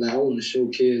like I want to show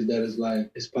kids that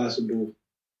it's possible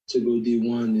to go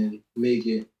D1 and make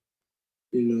it,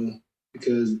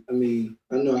 because I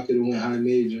know I could have went high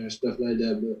major and stuff like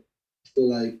that, but I feel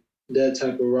like that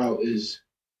type of route is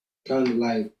kind of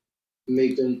like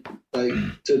make them, like,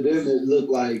 to them it look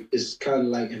like it's kind of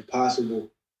like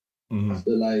impossible. Mm-hmm. I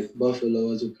feel like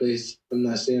Buffalo is a place, I'm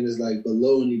not saying it's like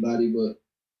below anybody, but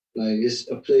like it's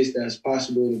a place that's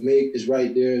possible to make. It's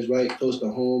right there, it's right close to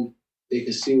home. They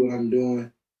can see what I'm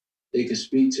doing. They can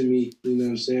speak to me, you know what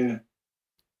I'm saying?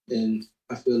 And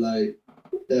I feel like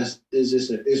it's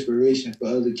just an inspiration for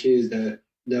other kids that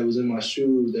was in my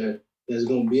shoes, that's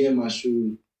going to be in my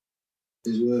shoes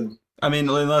as well.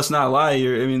 Let's not lie.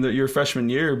 Your freshman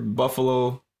year,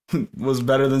 Buffalo was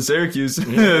better than Syracuse.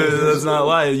 Let's not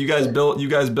lie. You guys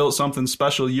built something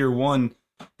special year one,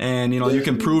 and you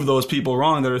can prove those people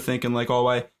wrong that are thinking like, oh,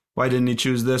 why didn't he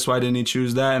choose this? Why didn't he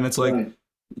choose that? And it's like, right.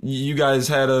 You guys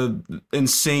had a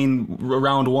insane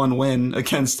round one win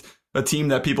against a team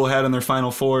that people had in their Final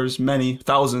Fours. Many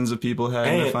thousands of people had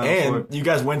in their Final Four. And you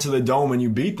guys went to the Dome and you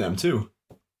beat them too.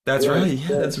 That's right.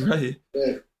 Yeah, that's right.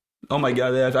 Yeah. Oh my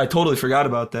God, I totally forgot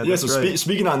about that. Yeah. That's right.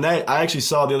 Speaking on that, I actually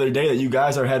saw the other day that you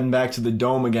guys are heading back to the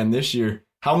Dome again this year.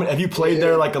 How many have you played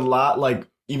there? Like a lot,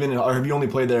 or have you only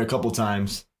played there a couple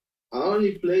times? I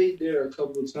only played there a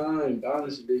couple times,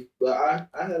 honestly, but I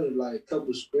had a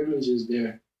couple scrimmages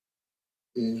there,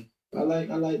 and I like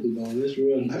the Dome. It's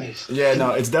real nice. Yeah,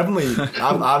 no, it's definitely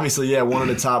obviously one of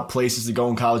the top places to go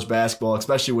in college basketball,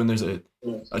 especially when there's a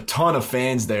ton of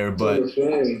fans there. But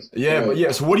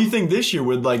so what do you think this year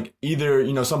with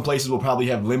either some places will probably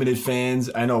have limited fans?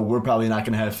 I know we're probably not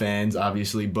going to have fans,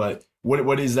 obviously, but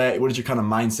what is that? What is your kind of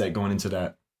mindset going into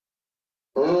that?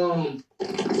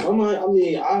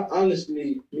 I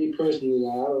honestly, me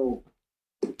personally,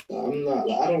 I'm I'm not.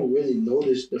 Like, I don't really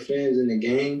notice the fans in the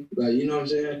game. Like, you know what I'm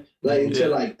saying? Like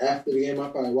until like after the game, I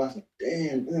probably watch like,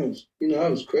 damn, that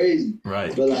was crazy.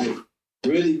 Right. But like,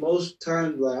 really, most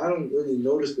times, like I don't really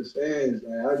notice the fans.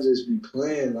 Like I just be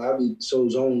playing. Like, I be so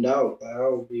zoned out. Like I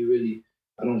don't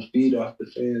feed off the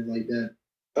fans like that.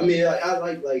 I mean, I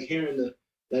like hearing like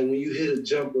when you hit a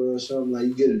jumper or something, like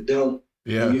you get a dunk.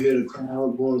 Yeah. And you hear the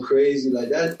crowd going crazy. Like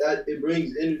that it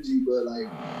brings energy. But like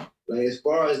as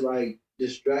far as like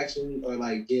distraction or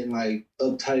like getting like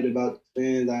uptight about the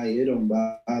fans, like it don't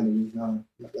bother me, not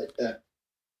like that.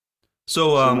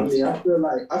 So I mean, I feel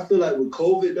like with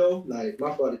COVID though, like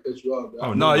my fault to cut you off.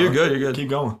 Oh no, you're good. Keep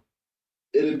going.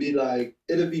 It'll be like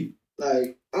I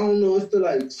don't know. I feel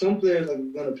like some players are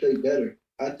gonna play better.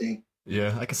 I think.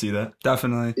 Yeah, I can see that.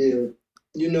 Definitely.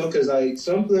 Yeah, because like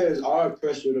some players are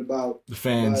pressured about the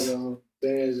fans,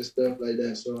 fans and stuff like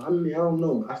that. So I mean, I don't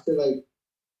know. I feel like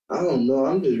I don't know.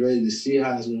 I'm just ready to see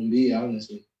how it's gonna be,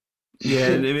 honestly.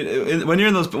 Yeah, when you're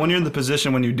in the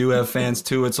position when you do have fans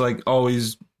too, it's like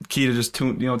always key to just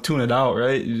tune it out,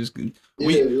 right? You just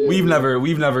we've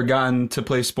never gotten to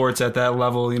play sports at that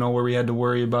level, where we had to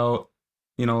worry about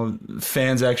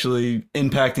fans actually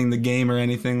impacting the game or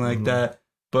anything like that.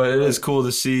 But it is cool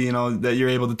to see that you're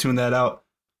able to tune that out.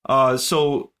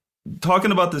 So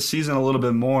talking about the season a little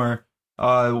bit more,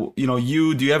 do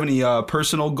you have any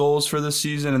personal goals for this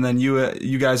season, and then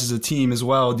you guys as a team as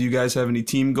well? Do you guys have any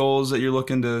team goals that you're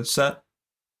looking to set?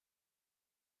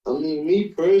 I mean, me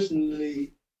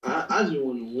personally, I just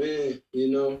want to win.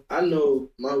 I know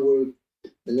my work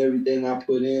and everything I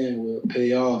put in will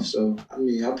pay off. So I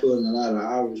mean, I put in a lot of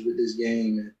hours with this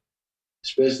game, and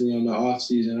especially on the off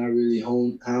season, I really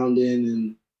hound in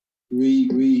and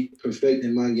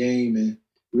re-perfecting my game and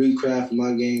recraft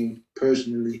my game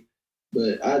personally.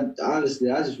 But I just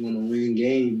want to win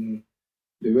games, and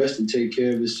the rest will take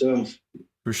care of itself.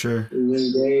 For sure. We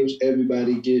win games,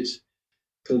 everybody gets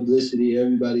publicity,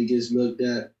 everybody gets looked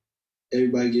at,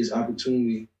 everybody gets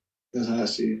opportunity. That's how I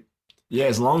see it. Yeah,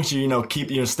 as long as you keep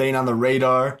staying on the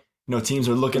radar, teams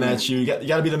are looking at you. You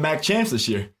got to be the MAC champs this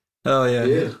year. Oh yeah.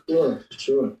 Yeah,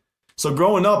 sure. So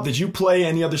growing up, did you play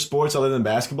any other sports other than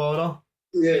basketball at all?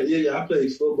 Yeah. I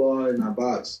played football and I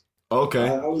boxed. Okay.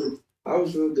 I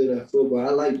was real good at football. I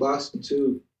like boxing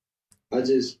too. I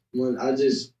just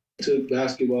took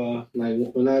basketball. Like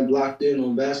when I locked in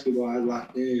on basketball, I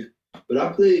locked in. But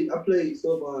I played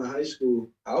football in high school.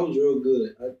 I was real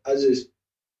good. I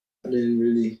didn't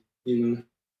really, I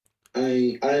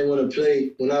didn't want to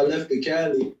play. When I left the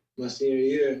Cali my senior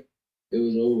year, it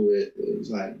was over with. It was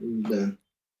done.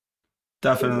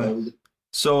 Definitely.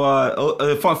 So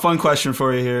a fun question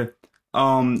for you here.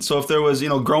 So if there was,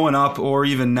 growing up or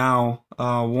even now,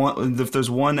 if there's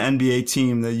one NBA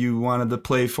team that you wanted to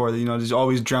play for, that just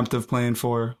always dreamt of playing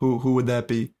for, who would that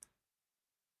be?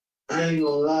 I ain't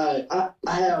gonna lie.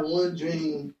 I had one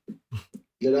dream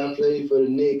that I played for the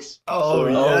Knicks.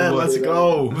 Let's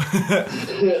go.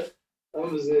 I'm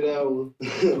gonna say that one.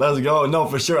 Let's go. No,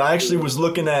 for sure. I actually was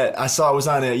looking at. I was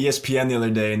on ESPN the other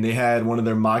day, and they had one of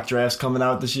their mock drafts coming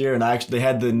out this year, and they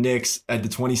had the Knicks at the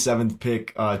 27th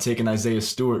pick taking Isaiah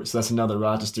Stewart. So that's another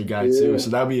Rochester guy too. So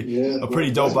that'd be a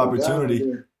pretty dope opportunity.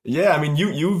 Yeah, I mean,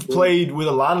 you've played with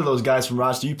a lot of those guys from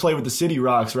Rochester. You played with the City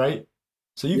Rocks, right?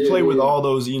 So you played with all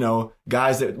those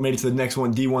guys that made it to the next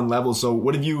D1 level. So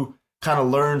what have you kind of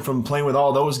learned from playing with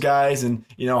all those guys, and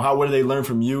what do they learn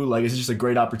from you? Like, it's just a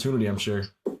great opportunity, I'm sure.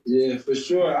 Yeah, for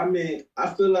sure. I mean,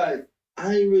 I feel like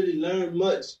I ain't really learned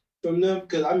much from them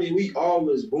because we all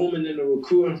was booming in the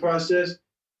recruiting process,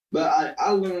 but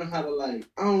I learned how to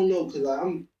I don't know, because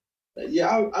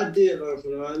I did learn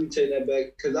from them. Let me take that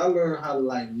back, because I learned how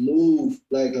to move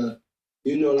like a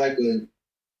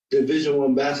Division I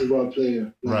basketball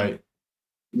player, right?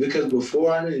 Because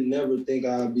before I didn't never think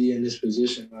I'd be in this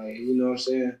position. You know what I'm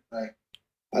saying?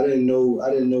 I didn't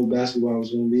know basketball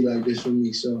was gonna be like this for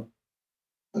me. So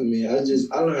I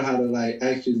learned how to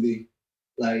actually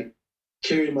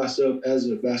carry myself as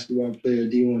a basketball player,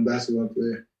 D1 basketball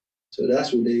player. So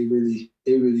that's what they really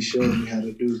showed me how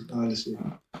to do, honestly.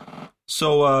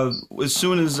 So as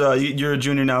soon as you're a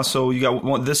junior now, so you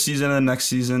got this season and next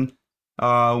season.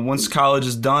 Once college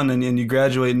is done and you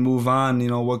graduate and move on,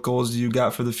 what goals do you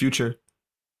got for the future?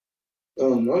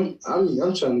 I'm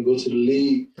trying to go to the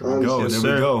league. There we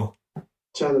go.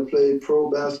 Trying to play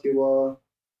pro basketball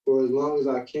for as long as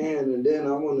I can, and then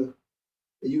I want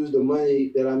to use the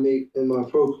money that I make in my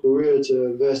pro career to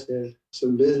invest in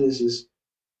some businesses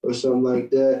or something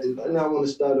like that. And I want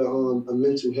to start a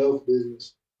mental health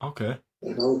business. Okay.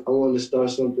 And I want to start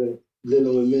something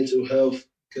dealing with mental health,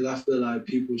 because I feel like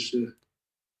people should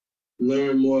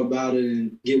learn more about it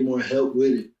and get more help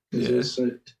with it. because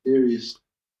it's serious.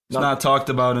 It's not talked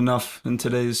about enough in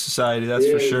today's society, that's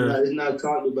for sure. It's not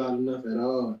talked about enough at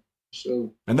all.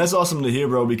 So, and that's awesome to hear,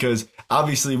 bro, because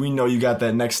obviously we know you got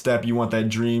that next step. You want that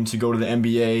dream to go to the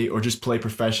NBA or just play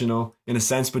professional in a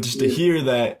sense. But just to hear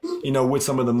that, with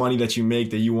some of the money that you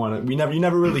make, that you want to, you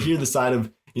never really hear the side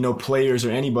of, players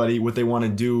or anybody, what they want to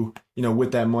do,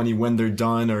 with that money when they're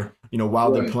done or,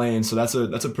 while they're playing. So that's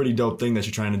a pretty dope thing that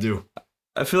you're trying to do.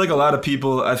 I feel like a lot of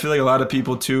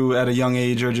people too at a young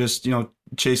age are just,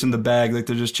 chasing the bag, like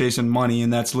they're just chasing money,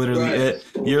 and that's literally it.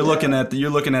 You're looking at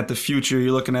the future,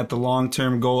 you're looking at the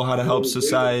long-term goal, how to help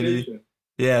society.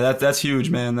 Yeah, that's huge,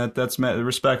 man. That's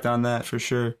respect on that for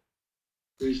sure.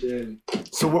 Appreciate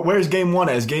it. So where's game one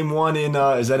at? Is game one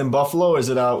is that in Buffalo or is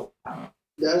it out?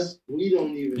 We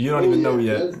don't even You don't even know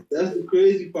yet. That's the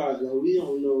crazy part. Like, we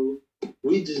don't know.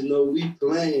 We just know we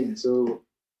playing. So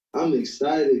I'm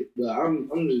excited, but I'm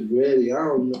just ready. I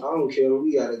don't care if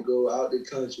we gotta go out the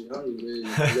country. I'm just ready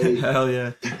to play. Hell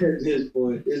yeah. At this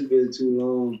point, it's been too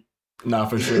long. Nah,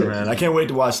 for sure, man. I can't wait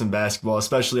to watch some basketball,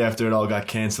 especially after it all got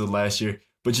canceled last year.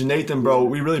 But Jeenathan, bro,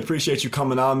 we really appreciate you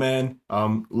coming on, man.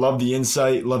 Love the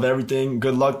insight, love everything.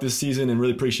 Good luck this season, and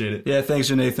really appreciate it. Yeah, thanks,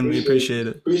 Jeenathan. We appreciate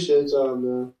it. Appreciate y'all,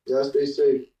 man. Y'all stay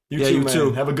safe. You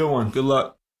too. Have a good one. Good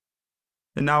luck.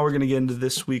 And now we're gonna get into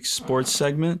this week's sports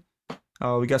segment.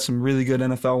 We got some really good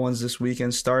NFL ones this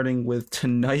weekend, starting with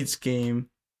tonight's game,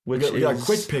 which we got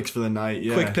quick picks for the night.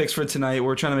 Yeah. Quick picks for tonight.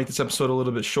 We're trying to make this episode a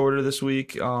little bit shorter this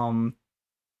week.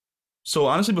 So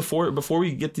honestly, before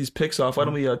we get these picks off, why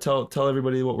don't we tell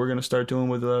everybody what we're gonna start doing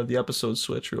with the episode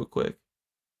switch real quick,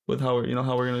 with how we're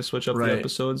gonna switch up the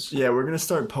episodes. Yeah, we're gonna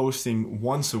start posting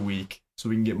once a week so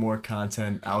we can get more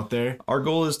content out there. Our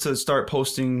goal is to start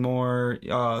posting more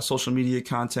social media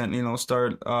content.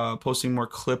 Start posting more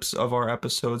clips of our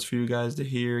episodes for you guys to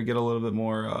hear, get a little bit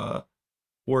more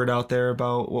word out there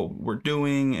about what we're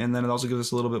doing, and then it also gives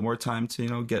us a little bit more time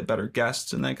to get better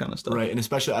guests and that kind of stuff. Right, and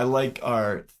especially I like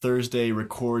our Thursday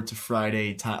record to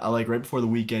Friday time. I like right before the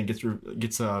weekend gets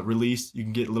released. You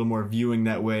can get a little more viewing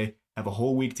that way. Have a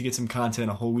whole week to get some content,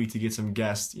 a whole week to get some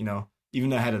guests.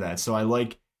 Even ahead of that. So I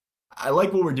like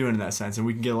what we're doing in that sense, and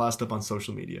we can get a lot of stuff on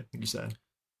social media, like you said.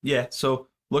 Yeah, so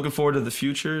looking forward to the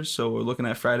future. So we're looking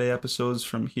at Friday episodes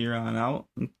from here on out,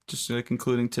 just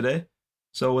concluding today.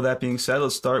 So with that being said,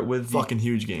 let's start with fucking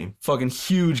huge game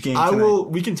tonight.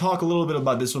 We can talk a little bit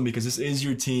about this one because this is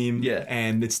your team,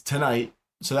 and it's tonight,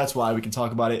 so that's why we can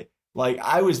talk about it. Like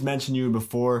I was mentioning you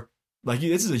before, like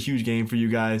this is a huge game for you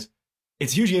guys.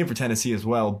 It's a huge game for Tennessee as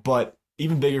well, but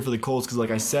even bigger for the Colts because,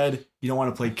 like I said, you don't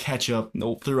want to play catch up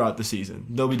throughout the season.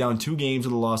 They'll be down 2 games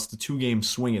with a loss, the 2-game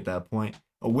swing at that point.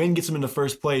 A win gets them into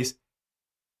first place.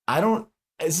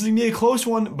 This is going to be a close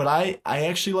one, but I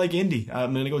actually like Indy.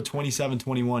 I'm going to go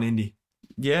 27-21 Indy.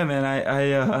 Yeah, man.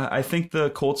 I think the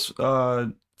Colts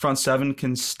front seven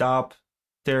can stop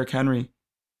Derrick Henry.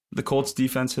 The Colts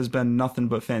defense has been nothing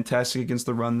but fantastic against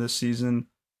the run this season.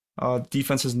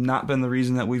 Defense has not been the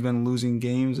reason that we've been losing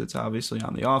games. It's obviously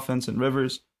on the offense and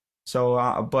Rivers.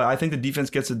 So, but I think the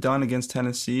defense gets it done against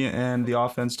Tennessee, and the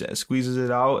offense squeezes it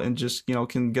out and just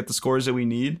can get the scores that we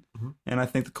need. Mm-hmm. And I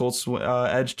think the Colts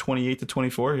edge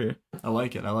 28-24 here. I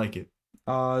like it.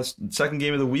 Second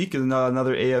game of the week is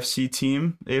another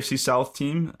AFC South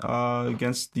team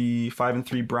against the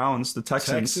 5-3 Browns, the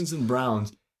Texans. Texans and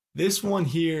Browns. This one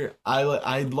here,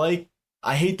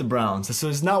 I hate the Browns. So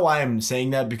it's not why I'm saying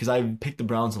that, because I picked the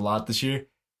Browns a lot this year.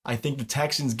 I think the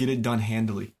Texans get it done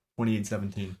handily,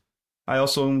 28-17. I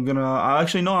also am going to... I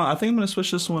think I'm going to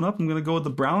switch this one up. I'm going to go with the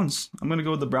Browns. I'm going to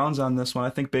go with the Browns on this one. I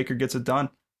think Baker gets it done.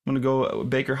 I'm going to go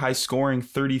Baker high scoring,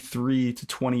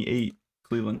 33-28,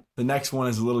 Cleveland. The next one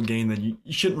is a little game that you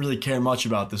shouldn't really care much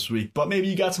about this week, but maybe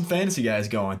you got some fantasy guys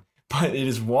going. But it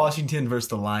is Washington versus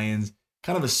the Lions.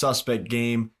 Kind of a suspect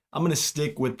game. I'm going to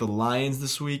stick with the Lions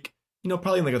this week.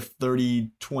 Probably like a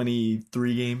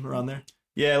 30-23 game around there.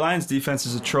 Yeah, Lions defense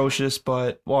is atrocious,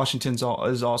 but Washington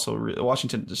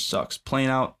just sucks. Plain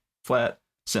out, flat,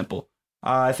 simple.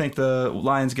 I think the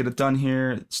Lions get it done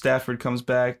here. Stafford comes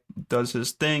back, does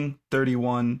his thing,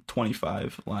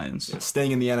 31-25 Lions. Yeah,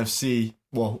 staying in the NFC,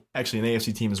 well, actually an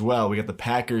AFC team as well, we got the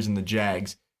Packers and the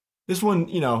Jags. This one,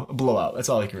 a blowout. That's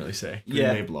all I can really say.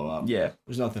 Yeah. Blowout. Yeah.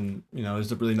 There's nothing,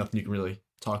 there's really nothing you can really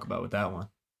talk about with that one.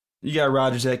 You got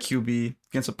Rodgers at QB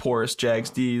against a porous Jags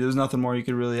D. There's nothing more you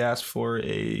could really ask for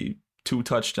a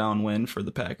 2-touchdown win for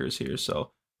the Packers here.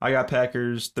 So I got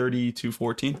Packers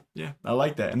 30-14. Yeah, I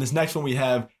like that. And this next one we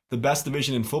have the best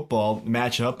division in football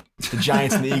matchup, the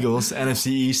Giants and the Eagles,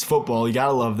 NFC East football. You got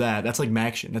to love that. That's like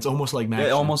Maction. That's almost like Maction.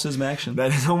 It almost is Maction.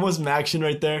 That is almost Maction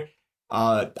right there.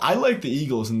 I like the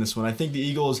Eagles in this one. I think the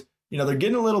Eagles they're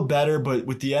getting a little better, but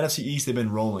with the NFC East, they've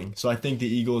been rolling. So I think the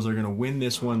Eagles are going to win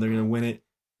this one. They're going to win it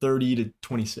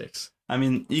 30-26. I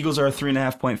mean, Eagles are a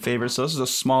 3.5-point favorite, so this is a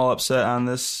small upset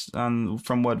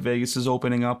from what Vegas is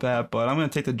opening up at. But I'm going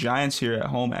to take the Giants here at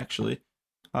home, actually.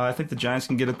 I think the Giants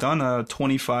can get it done,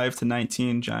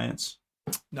 25-19 Giants.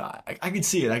 No, I can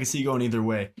see it. I can see it going either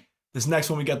way. This next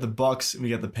one, we got the Bucks and we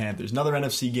got the Panthers. Another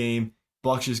NFC game.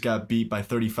 Bucks just got beat by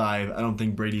 35. I don't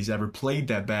think Brady's ever played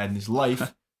that bad in his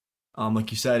life.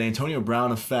 Like you said, Antonio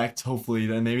Brown effect. Hopefully,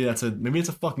 then maybe it's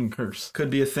a fucking curse.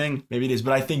 Could be a thing. Maybe it is,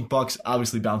 but I think Bucks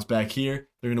obviously bounce back here.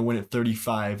 They're gonna win it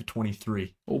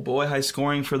 35-23. Oh boy, high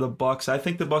scoring for the Bucks. I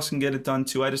think the Bucks can get it done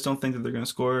too. I just don't think that they're gonna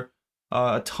score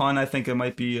a ton. I think it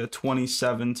might be a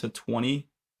 27-20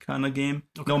 kind of game.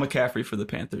 Okay. No McCaffrey for the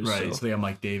Panthers. Right, so they got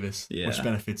Mike Davis, which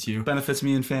benefits you. Benefits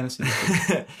me in fantasy.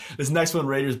 This next one,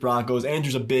 Raiders-Broncos.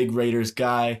 Andrew's a big Raiders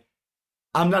guy.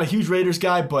 I'm not a huge Raiders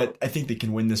guy, but I think they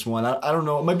can win this one. I don't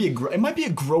know. It might be a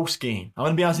gross game. I'm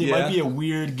gonna be honest with you. It might be a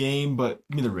weird game, but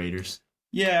give me the Raiders.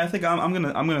 Yeah, I think I'm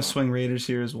gonna swing Raiders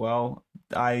here as well.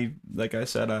 Like I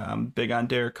said, I'm big on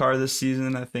Derek Carr this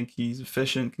season. I think he's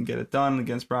efficient, can get it done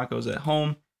against Broncos at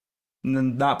home, and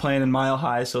then not playing in Mile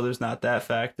High, so there's not that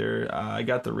factor. I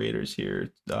got the Raiders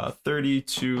here,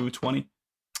 30-20,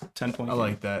 10 points. I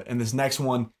like that. And this next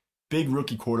one. Big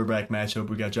rookie quarterback matchup.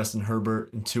 We got Justin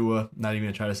Herbert and Tua. Not even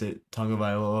going to try to say Tonga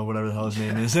Vailoa, whatever the hell his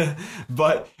name is.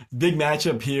 But big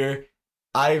matchup here.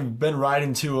 I've been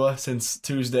riding Tua since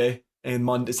Tuesday and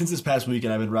Monday. Since this past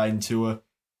weekend, I've been riding Tua.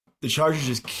 The Chargers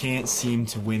just can't seem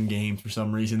to win games for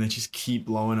some reason. They just keep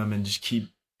blowing them and just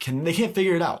they can't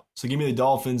figure it out. So give me the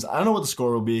Dolphins. I don't know what the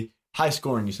score will be. High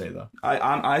scoring, you say, though.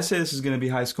 I say this is going to be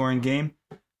a high scoring game.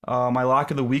 My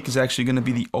lock of the week is actually going to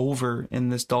be the over in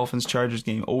this Dolphins-Chargers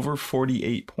game, over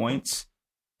 48 points.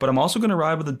 But I'm also going to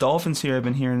ride with the Dolphins here. I've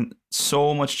been hearing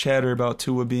so much chatter about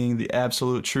Tua being the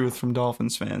absolute truth from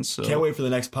Dolphins fans. So. Can't wait for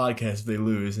the next podcast if they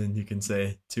lose and you can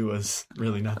say Tua's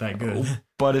really not that good.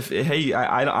 But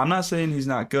I'm not saying he's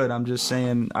not good. I'm just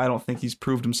saying I don't think he's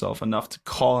proved himself enough to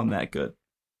call him that good.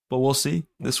 But we'll see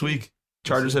this week.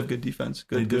 Chargers have good defense,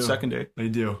 good secondary. They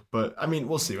do, but I mean,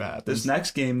 we'll see what happens. This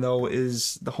next game, though,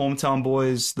 is the hometown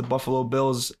boys, the Buffalo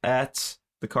Bills at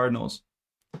the Cardinals.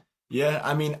 Yeah,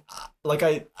 I mean, like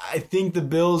I think the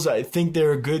Bills, I think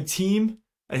they're a good team,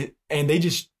 and they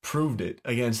just proved it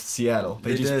against Seattle.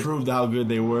 They just proved how good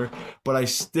they were. But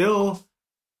it's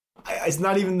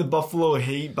not even the Buffalo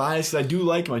hate bias. I do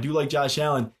like him. I do like Josh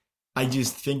Allen. I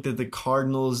just think that the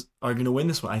Cardinals are going to win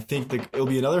this one. I think it'll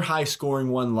be another high-scoring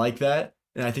one like that,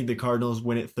 and I think the Cardinals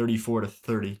win it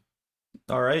 34-30.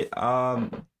 All right.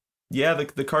 Yeah,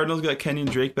 the Cardinals got Kenyon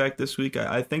Drake back this week.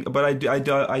 I think, but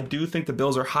I do think the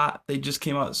Bills are hot. They just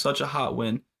came out such a hot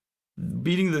win,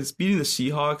 beating the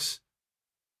Seahawks.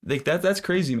 Like that's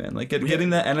crazy, man. Like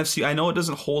getting that NFC. I know it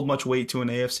doesn't hold much weight to an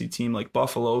AFC team like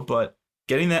Buffalo, but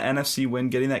getting that NFC win,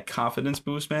 getting that confidence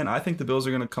boost, man. I think the Bills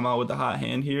are going to come out with the hot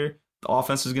hand here. The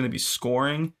offense is going to be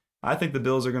scoring. I think the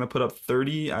Bills are going to put up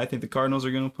 30. I think the Cardinals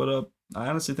are going to put up. I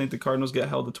honestly think the Cardinals get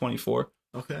held to 24.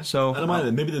 Okay. So I don't mind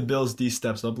that. Maybe the Bills D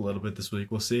steps up a little bit this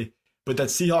week. We'll see. But that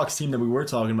Seahawks team that we were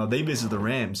talking about, they visit the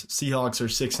Rams. Seahawks are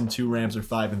 6-2. Rams are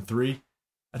 5-3.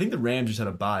 I think the Rams just had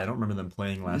a bye. I don't remember them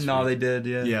playing last week. No, they did.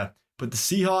 Yeah. Yeah. But the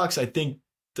Seahawks, I think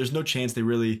there's no chance they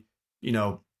really,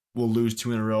 will lose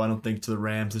 2 in a row. I don't think to the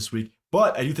Rams this week.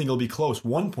 But I do think it'll be close.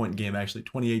 1 point game, actually.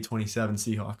 28-27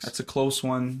 Seahawks. That's a close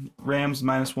one. Rams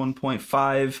minus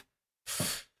 1.5.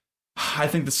 I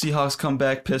think the Seahawks come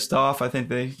back pissed off. I think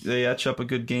they etch up a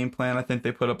good game plan. I think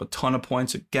they put up a ton of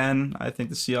points again. I think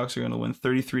the Seahawks are going to win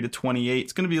 33-28.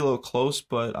 It's going to be a little close,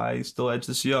 but I still edge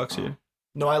the Seahawks here.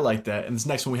 No, I like that. And this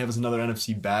next one we have is another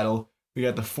NFC battle. We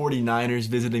got the 49ers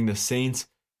visiting the Saints.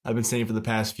 I've been saying for the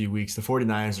past few weeks, the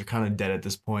 49ers are kind of dead at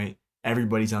this point.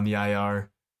 Everybody's on the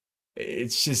IR.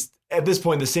 It's just, at this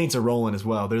point, the Saints are rolling as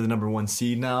well. They're the number 1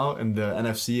 seed now in the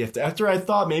NFC. After I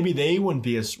thought maybe they wouldn't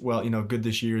be as well, good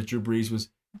this year as Drew Brees was,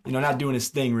 not doing his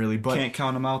thing really. But can't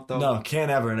count them out though. No, can't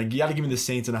ever. And you got to give me the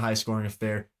Saints in a high scoring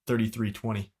affair,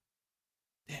 33-20.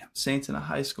 Damn, Saints in a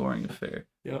high scoring affair.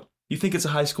 Yep. You think it's a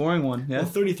high scoring one? Yeah. Well,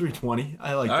 33-20.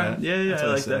 I like that. Right. Yeah, I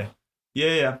like that.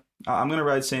 Yeah. I'm gonna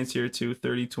ride Saints here too.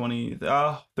 30-20.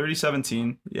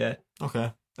 30-17. Yeah.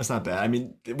 Okay. That's not bad. I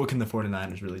mean, what can the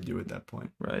 49ers really do at that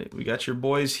point? Right. We got your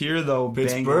boys here, though.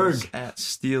 Pittsburgh Bengals at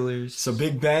Steelers. So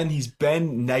Big Ben, he's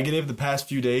been negative the past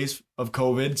few days of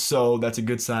COVID, so that's a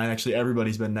good sign. Actually,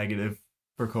 everybody's been negative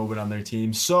for COVID on their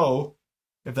team. So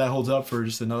if that holds up for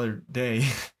just another day,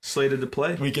 slated to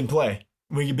play. We can play.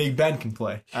 Big Ben can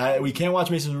play. We can't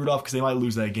watch Mason Rudolph because they might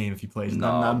lose that game if he plays.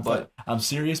 No, but I'm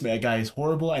serious. Man, that guy is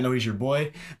horrible. I know he's your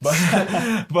boy, but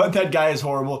that guy is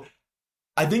horrible.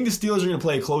 I think the Steelers are going to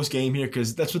play a close game here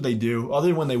because that's what they do. Other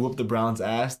than when they whoop the Browns'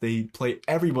 ass, they play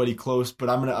everybody close. But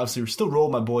I'm going to obviously still roll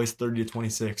my boys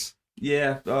 30-26.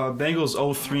 Yeah, Bengals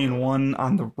 0-3-1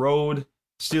 on the road.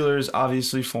 Steelers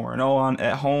obviously 4-0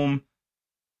 at home.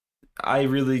 I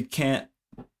really can't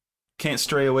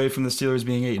stray away from the Steelers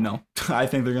being 8-0. I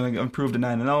think they're going to improve to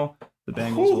 9-0. The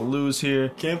Bengals will lose here.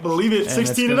 Can't believe it.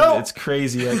 16-0. It's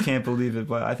crazy. I can't believe it,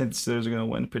 but I think the Steelers are going to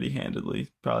win pretty handedly.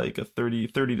 Probably like a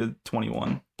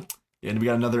 30-21. And we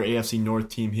got another AFC North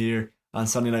team here on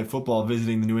Sunday Night Football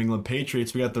visiting the New England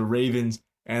Patriots. We got the Ravens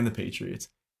and the Patriots.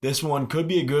 This one could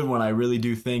be a good one, I really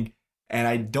do think. And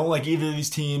I don't like either of these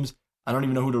teams. I don't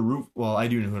even know who to root. Well, I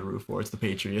do know who to root for. It's the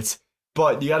Patriots.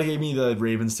 But you got to give me the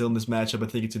Ravens still in this matchup. I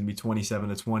think it's going to be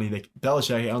 27-20.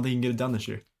 Belichick, I don't think he can get it done this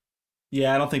year.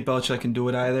 Yeah, I don't think Belichick can do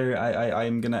it either.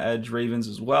 I'm going to edge Ravens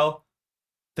as well.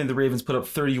 I think the Ravens put up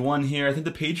 31 here. I think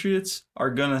the Patriots are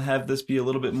going to have this be a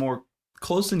little bit more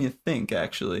close than you think,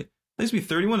 actually. I think it's going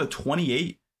to be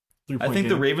 31-28. I think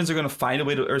the Ravens are going to find a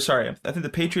way to, I think the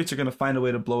Patriots are going to find a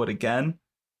way to blow it again.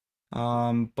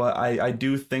 But I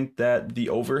do think that the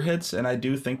over hits, and I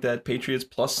do think that Patriots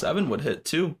 +7 would hit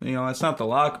too. It's not the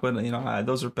lock, but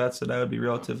those are bets that I would be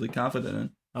relatively confident in.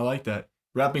 I like that.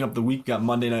 Wrapping up the week, got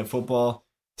Monday Night Football.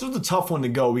 This was a tough one to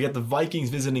go. We got the Vikings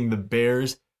visiting the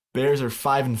Bears. Bears are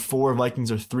 5-4.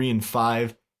 Vikings are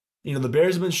 3-5. The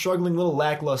Bears have been struggling a little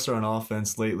lackluster on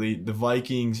offense lately. The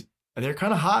Vikings, they're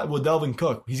kind of hot with Dalvin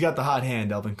Cook. He's got the hot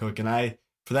hand, Dalvin Cook, and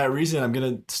for that reason, I'm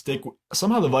going to stick.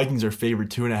 Somehow the Vikings are favored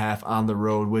 2.5 on the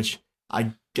road, which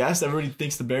I guess everybody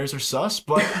thinks the Bears are sus,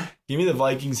 but give me the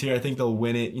Vikings here. I think they'll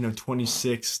win it,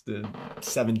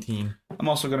 26-17. I'm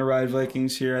also going to ride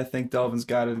Vikings here. I think Dalvin's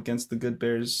got it against the good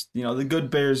Bears. The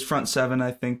good Bears front seven,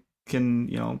 I think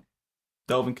Dalvin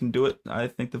can do it. I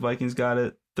think the Vikings got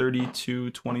it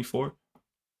 30-24. Oh,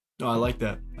 I like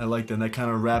that. And that kind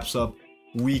of wraps up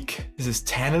week. Is this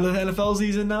 10 of the NFL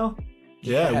season now?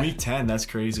 Yeah, week 10. That's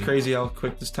crazy. It's crazy how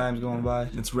quick this time's going by.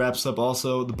 It wraps up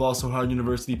also the Ball So Hard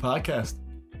University podcast.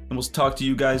 And we'll talk to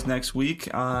you guys next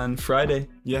week on Friday.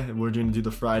 Yeah, we're going to do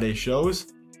the Friday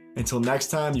shows. Until next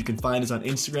time, you can find us on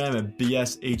Instagram at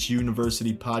BSH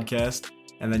University Podcast.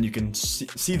 And then you can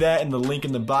see that in the link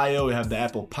in the bio. We have the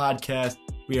Apple Podcast.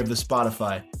 We have the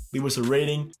Spotify. Leave us a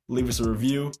rating. Leave us a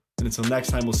review. And until next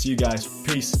time, we'll see you guys.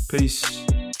 Peace. Peace.